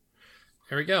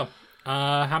 Here we go.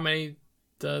 How many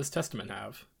does Testament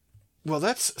have? Well,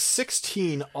 that's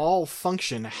 16 all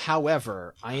function.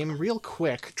 However, I am real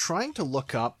quick trying to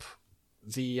look up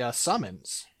the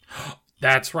summons.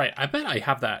 That's right. I bet I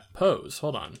have that pose.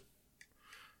 Hold on.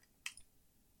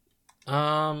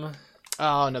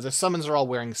 Oh, no, the summons are all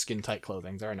wearing skin-tight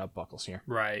clothing. There are no buckles here.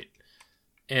 Right.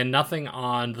 And nothing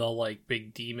on the, like,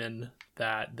 big demon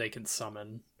that they can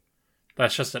summon.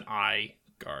 That's just an eye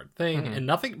guard thing. And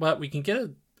nothing, but we can get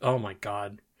a... Oh, my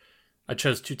God. I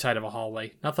chose too tight of a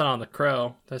hallway. Nothing on the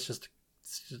crow. That's just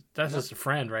a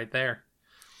friend right there.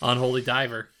 Unholy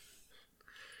diver.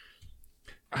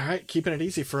 All right, keeping it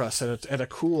easy for us at a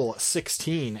cool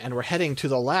 16. And we're heading to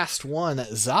the last one,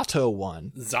 Zato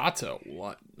 1. Zato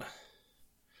 1.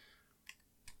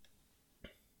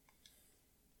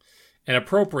 And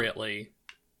appropriately,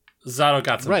 Zato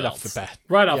got some right belts. off the bat.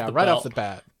 Right off the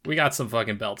bat. We got some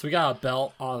fucking belts. We got a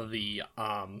belt on the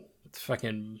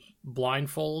fucking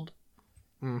blindfold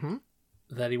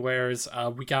that he wears.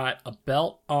 We got a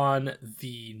belt on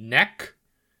the neck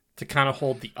to kind of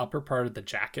hold the upper part of the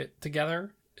jacket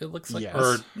together. It looks like,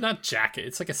 or not jacket.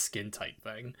 It's like a skin type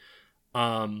thing.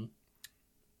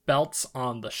 Belts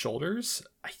on the shoulders.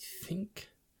 I think.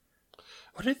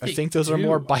 What did they I think those are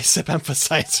more bicep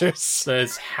emphasizers.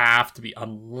 Those have to be,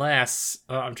 unless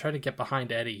I'm trying to get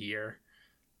behind Eddie here.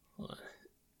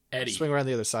 Eddie, swing around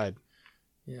the other side.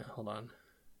 Yeah, hold on.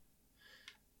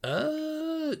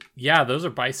 Yeah, those are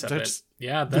bicep. That's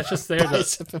just there.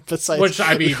 Bicep emphasizers. Which,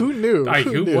 I mean, who knew?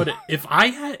 Who would? If I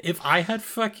had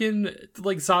fucking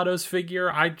like Zato's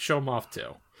figure, I'd show him off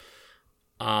too.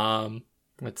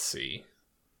 Let's see.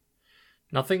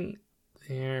 Nothing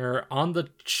there on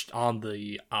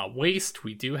the waist.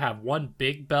 We do have one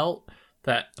big belt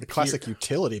that the classic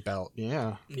utility belt.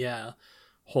 Yeah.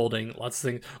 Holding lots of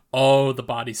things. Oh, the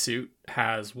bodysuit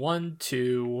has 1,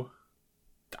 2.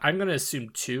 I'm going to assume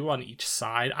 2 on each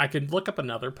side. I could look up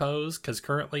another pose because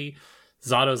currently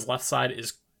Zato's left side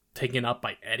is taken up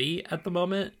by Eddie at the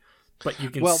moment. But you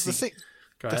can see...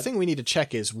 The thing we need to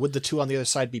check is, would the 2 on the other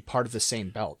side be part of the same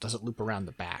belt? Does it loop around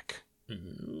the back?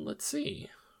 Let's see.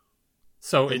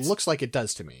 So it looks like it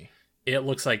does to me. It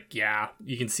looks like, yeah,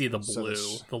 you can see the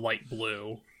blue, the light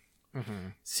blue. Mm-hmm.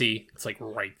 See, it's like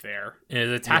right there. And it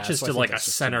attaches to like a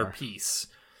centerpiece.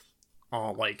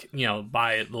 Like,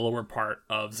 by the lower part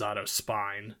of Zato's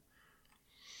spine.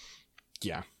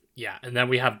 Yeah. Yeah, and then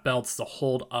we have belts to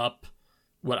hold up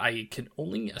what I can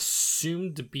only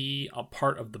assume to be a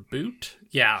part of the boot.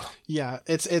 Yeah. Yeah,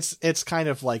 it's kind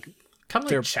of like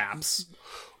chaps.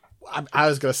 I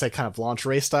was going to say kind of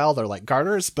lingerie style. They're like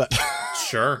garters, but...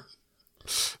 Sure.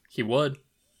 He would.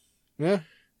 Yeah.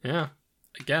 Yeah.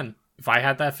 Again, if I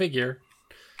had that figure.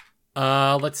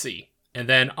 Let's see. And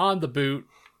then on the boot...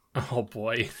 Oh,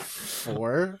 boy.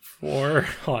 4? 4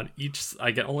 on each...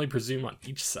 I can only presume on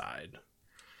each side.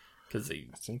 I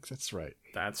think that's right.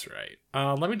 That's right.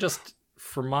 Let me just...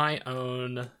 For my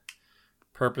own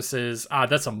purposes...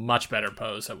 that's a much better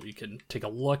pose that we can take a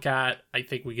look at. I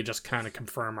think we could just kind of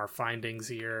confirm our findings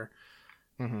here.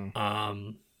 Mm-hmm.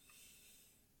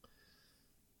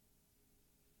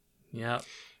 Yeah.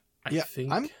 I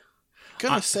think... I'm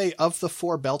going to say of the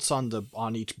 4 belts on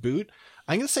each boot...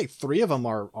 I'm going to say 3 of them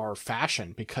are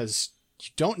fashion because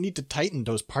you don't need to tighten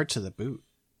those parts of the boot.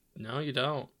 No, you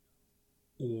don't.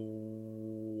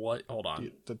 What? Hold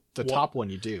on. The top one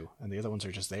you do, and the other ones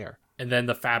are just there. And then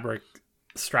the fabric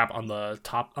strap on the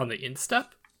top, on the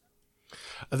instep?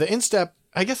 The instep,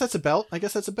 I guess that's a belt.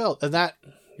 And that...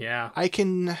 Yeah. I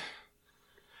can...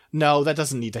 No, that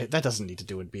doesn't need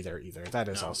to be there either. That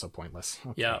is also pointless.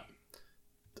 Okay. Yeah.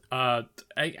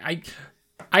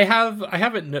 I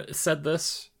haven't said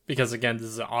this because again this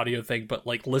is an audio thing, but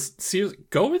like seriously,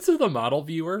 go into the model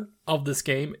viewer of this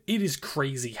game. It is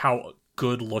crazy how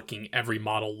good looking every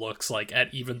model looks like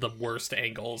at even the worst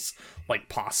angles like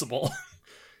possible.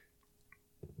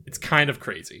 It's kind of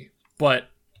crazy, but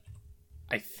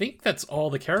I think that's all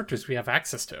the characters we have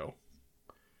access to.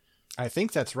 I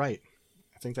think that's right.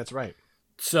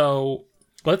 So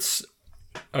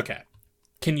okay.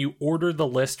 Can you order the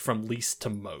list from least to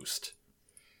most?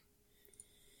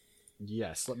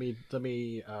 Yes. Let me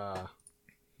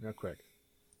real quick.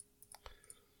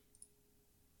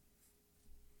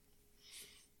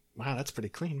 Wow, that's pretty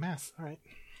clean math. All right.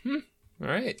 All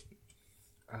right.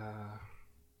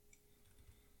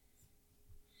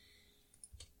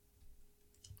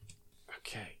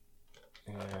 Okay.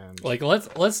 And like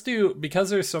let's do, because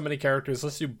there's so many characters,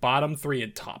 let's do bottom 3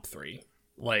 and top 3.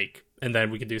 Like, and then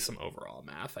we can do some overall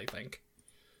math, I think.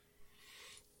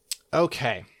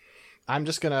 okay. I'm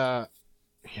just gonna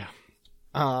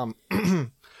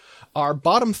our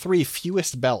bottom 3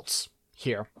 fewest belts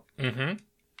here. Mm-hmm.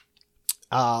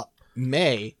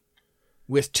 May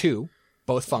with 2,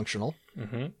 both functional.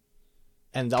 Mm-hmm.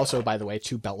 And also, by the way,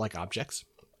 2 belt-like objects.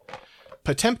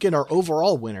 Potemkin, our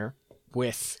overall winner,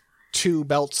 with 2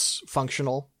 belts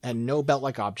functional and no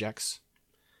belt-like objects.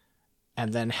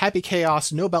 And then Happy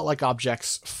Chaos, no belt-like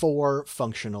objects, 4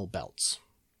 functional belts.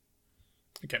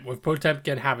 Okay, with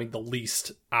Potemkin having the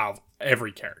least of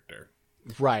every character.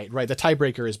 Right. The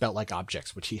tiebreaker is belt-like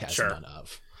objects, which he has Sure. none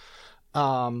of.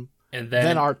 And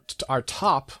Then our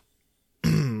top,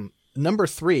 number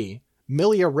 3,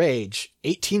 Milia Rage,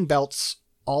 18 belts,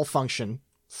 all function,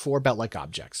 4 belt-like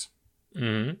objects.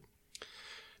 Mm-hmm.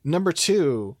 Number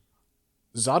 2,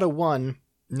 Zada 1,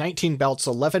 19 belts,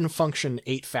 11 function,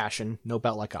 8 fashion, no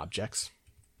belt-like objects.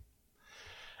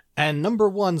 And number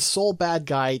 1, Soul Bad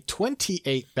Guy,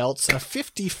 28 belts, a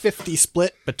 50-50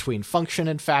 split between function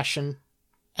and fashion,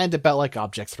 and a belt-like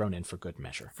object thrown in for good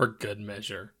measure. For good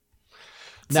measure.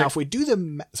 Now, if we do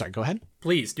the... Sorry, go ahead.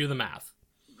 Please, do the math.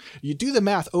 You do the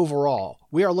math overall,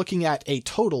 we are looking at a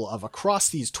total of, across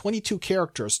these 22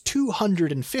 characters,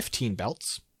 215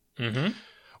 belts. Mm-hmm.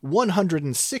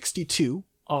 162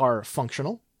 are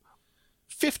functional.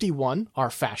 51 are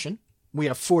fashion. We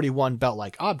have 41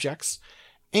 belt-like objects.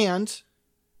 And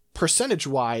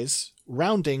percentage-wise,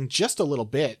 rounding just a little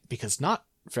bit, because not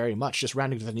very much, just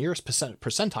rounding to the nearest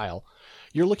percentile,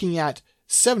 you're looking at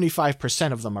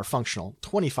 75% of them are functional,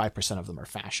 25% of them are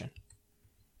fashion.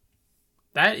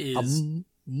 That is a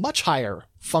much higher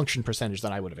function percentage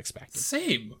than I would have expected.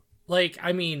 Same. Like,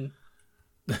 I mean...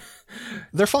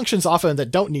 There are functions often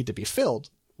that don't need to be filled,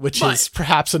 which is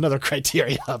perhaps another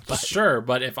criteria. But. Sure,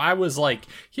 but if I was like...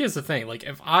 Here's the thing. Like,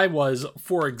 if I was,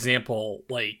 for example,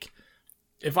 like...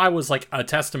 If I was like a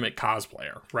Testament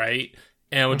cosplayer, right?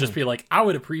 And it would just be like, I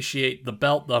would appreciate the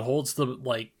belt that holds the,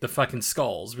 like, the fucking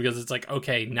skulls, because it's like,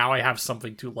 okay, now I have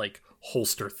something to, like,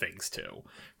 holster things to,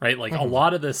 right? Like, a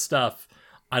lot of this stuff,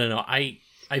 I don't know, I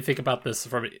think about this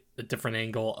from a different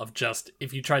angle of just,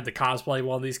 if you tried to cosplay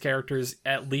one of these characters,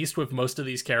 at least with most of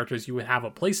these characters, you would have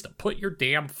a place to put your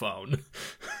damn phone.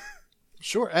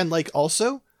 Sure, and, like,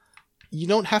 also, you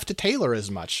don't have to tailor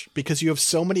as much, because you have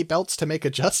so many belts to make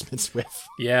adjustments with.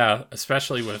 Yeah,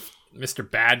 especially with Mr.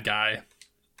 Bad Guy.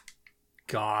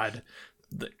 God.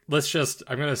 Let's just...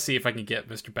 I'm going to see if I can get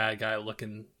Mr. Bad Guy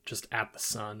looking just at the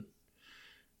sun.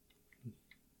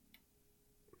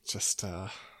 Just,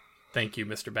 Thank you,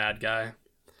 Mr. Bad Guy.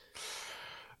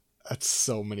 That's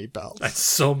so many belts. That's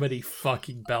so many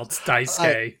fucking belts,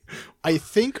 Daisuke. I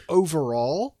think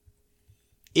overall,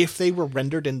 if they were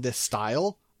rendered in this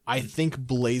style, I think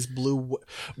BlazBlue...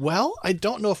 Well, I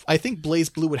don't know if... I think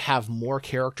BlazBlue would have more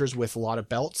characters with a lot of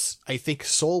belts. I think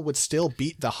Soul would still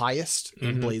beat the highest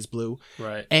in BlazBlue.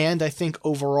 Right. And I think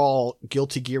overall,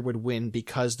 Guilty Gear would win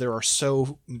because there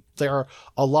are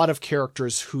a lot of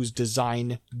characters whose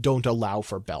design don't allow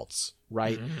for belts,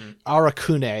 right?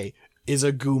 Arakune is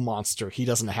a goo monster. He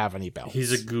doesn't have any belts.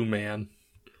 He's a goo man.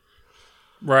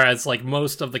 Whereas, like,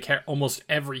 most of the almost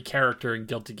every character in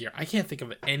Guilty Gear, I can't think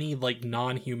of any, like,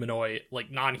 non-humanoid,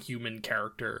 like, non-human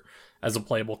character as a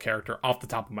playable character off the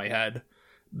top of my head.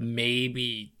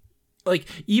 Maybe, like,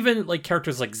 even, like,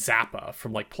 characters like Zappa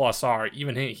from, like, Plus R,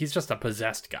 even he's just a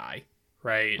possessed guy,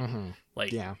 right?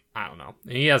 Like, yeah. I don't know.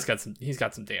 And he's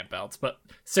got some damn belts. But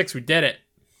 6, we did it.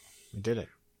 We did it.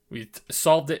 We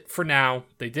solved it for now.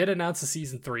 They did announce a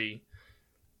season 3.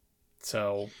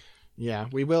 So... Yeah,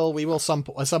 we will at some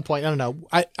point. I don't know.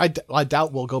 I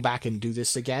doubt we'll go back and do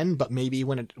this again, but maybe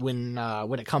when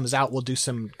it comes out, we'll do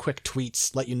some quick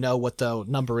tweets, let you know what the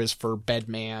number is for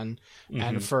Bedman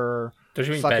and for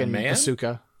fucking Bedman?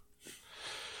 Asuka.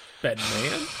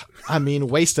 Bedman? I mean,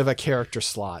 waste of a character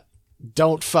slot.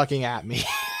 Don't fucking at me.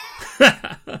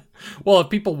 Well, if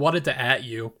people wanted to at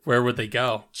you, where would they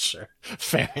go? Sure.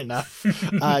 Fair enough.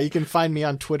 You can find me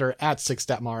on Twitter at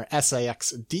Sixdettmar,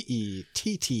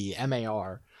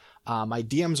 SAXDETTMAR. My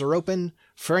DMs are open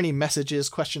for any messages,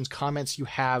 questions, comments you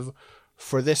have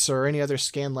for this or any other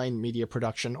Scanline Media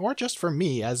production, or just for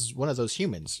me as one of those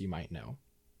humans you might know.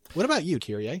 What about you,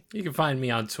 Kyrie? You can find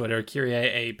me on Twitter,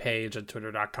 KyrieAPage at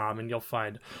twitter.com, and you'll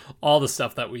find all the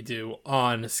stuff that we do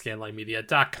on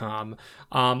scanlinemedia.com.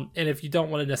 And if you don't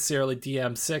want to necessarily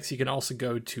DM Six, you can also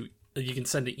you can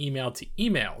send an email to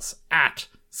emails at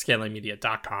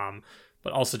scanlinemedia.com,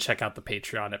 but also check out the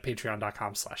Patreon at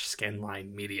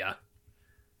patreon.com/scanlinemedia.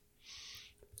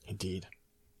 Indeed.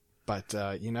 But,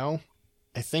 I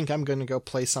think I'm going to go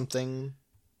play something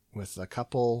with a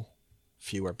couple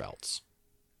fewer belts.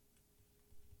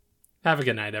 Have a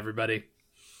good night, everybody.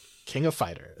 King of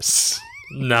Fighters.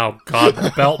 No, God,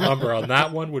 the belt number on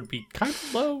that one would be kind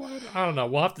of low. I don't know.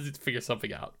 We'll have to figure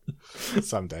something out.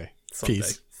 Someday. Someday.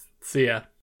 Peace. See ya.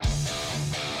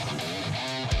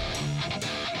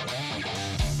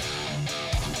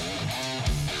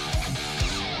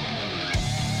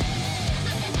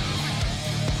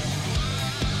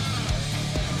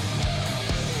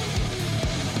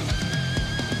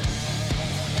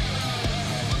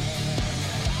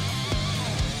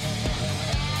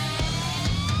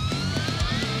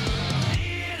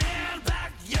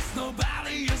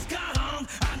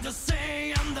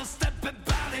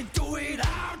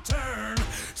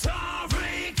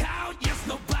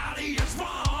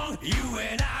 You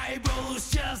and I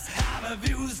both just have a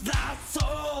views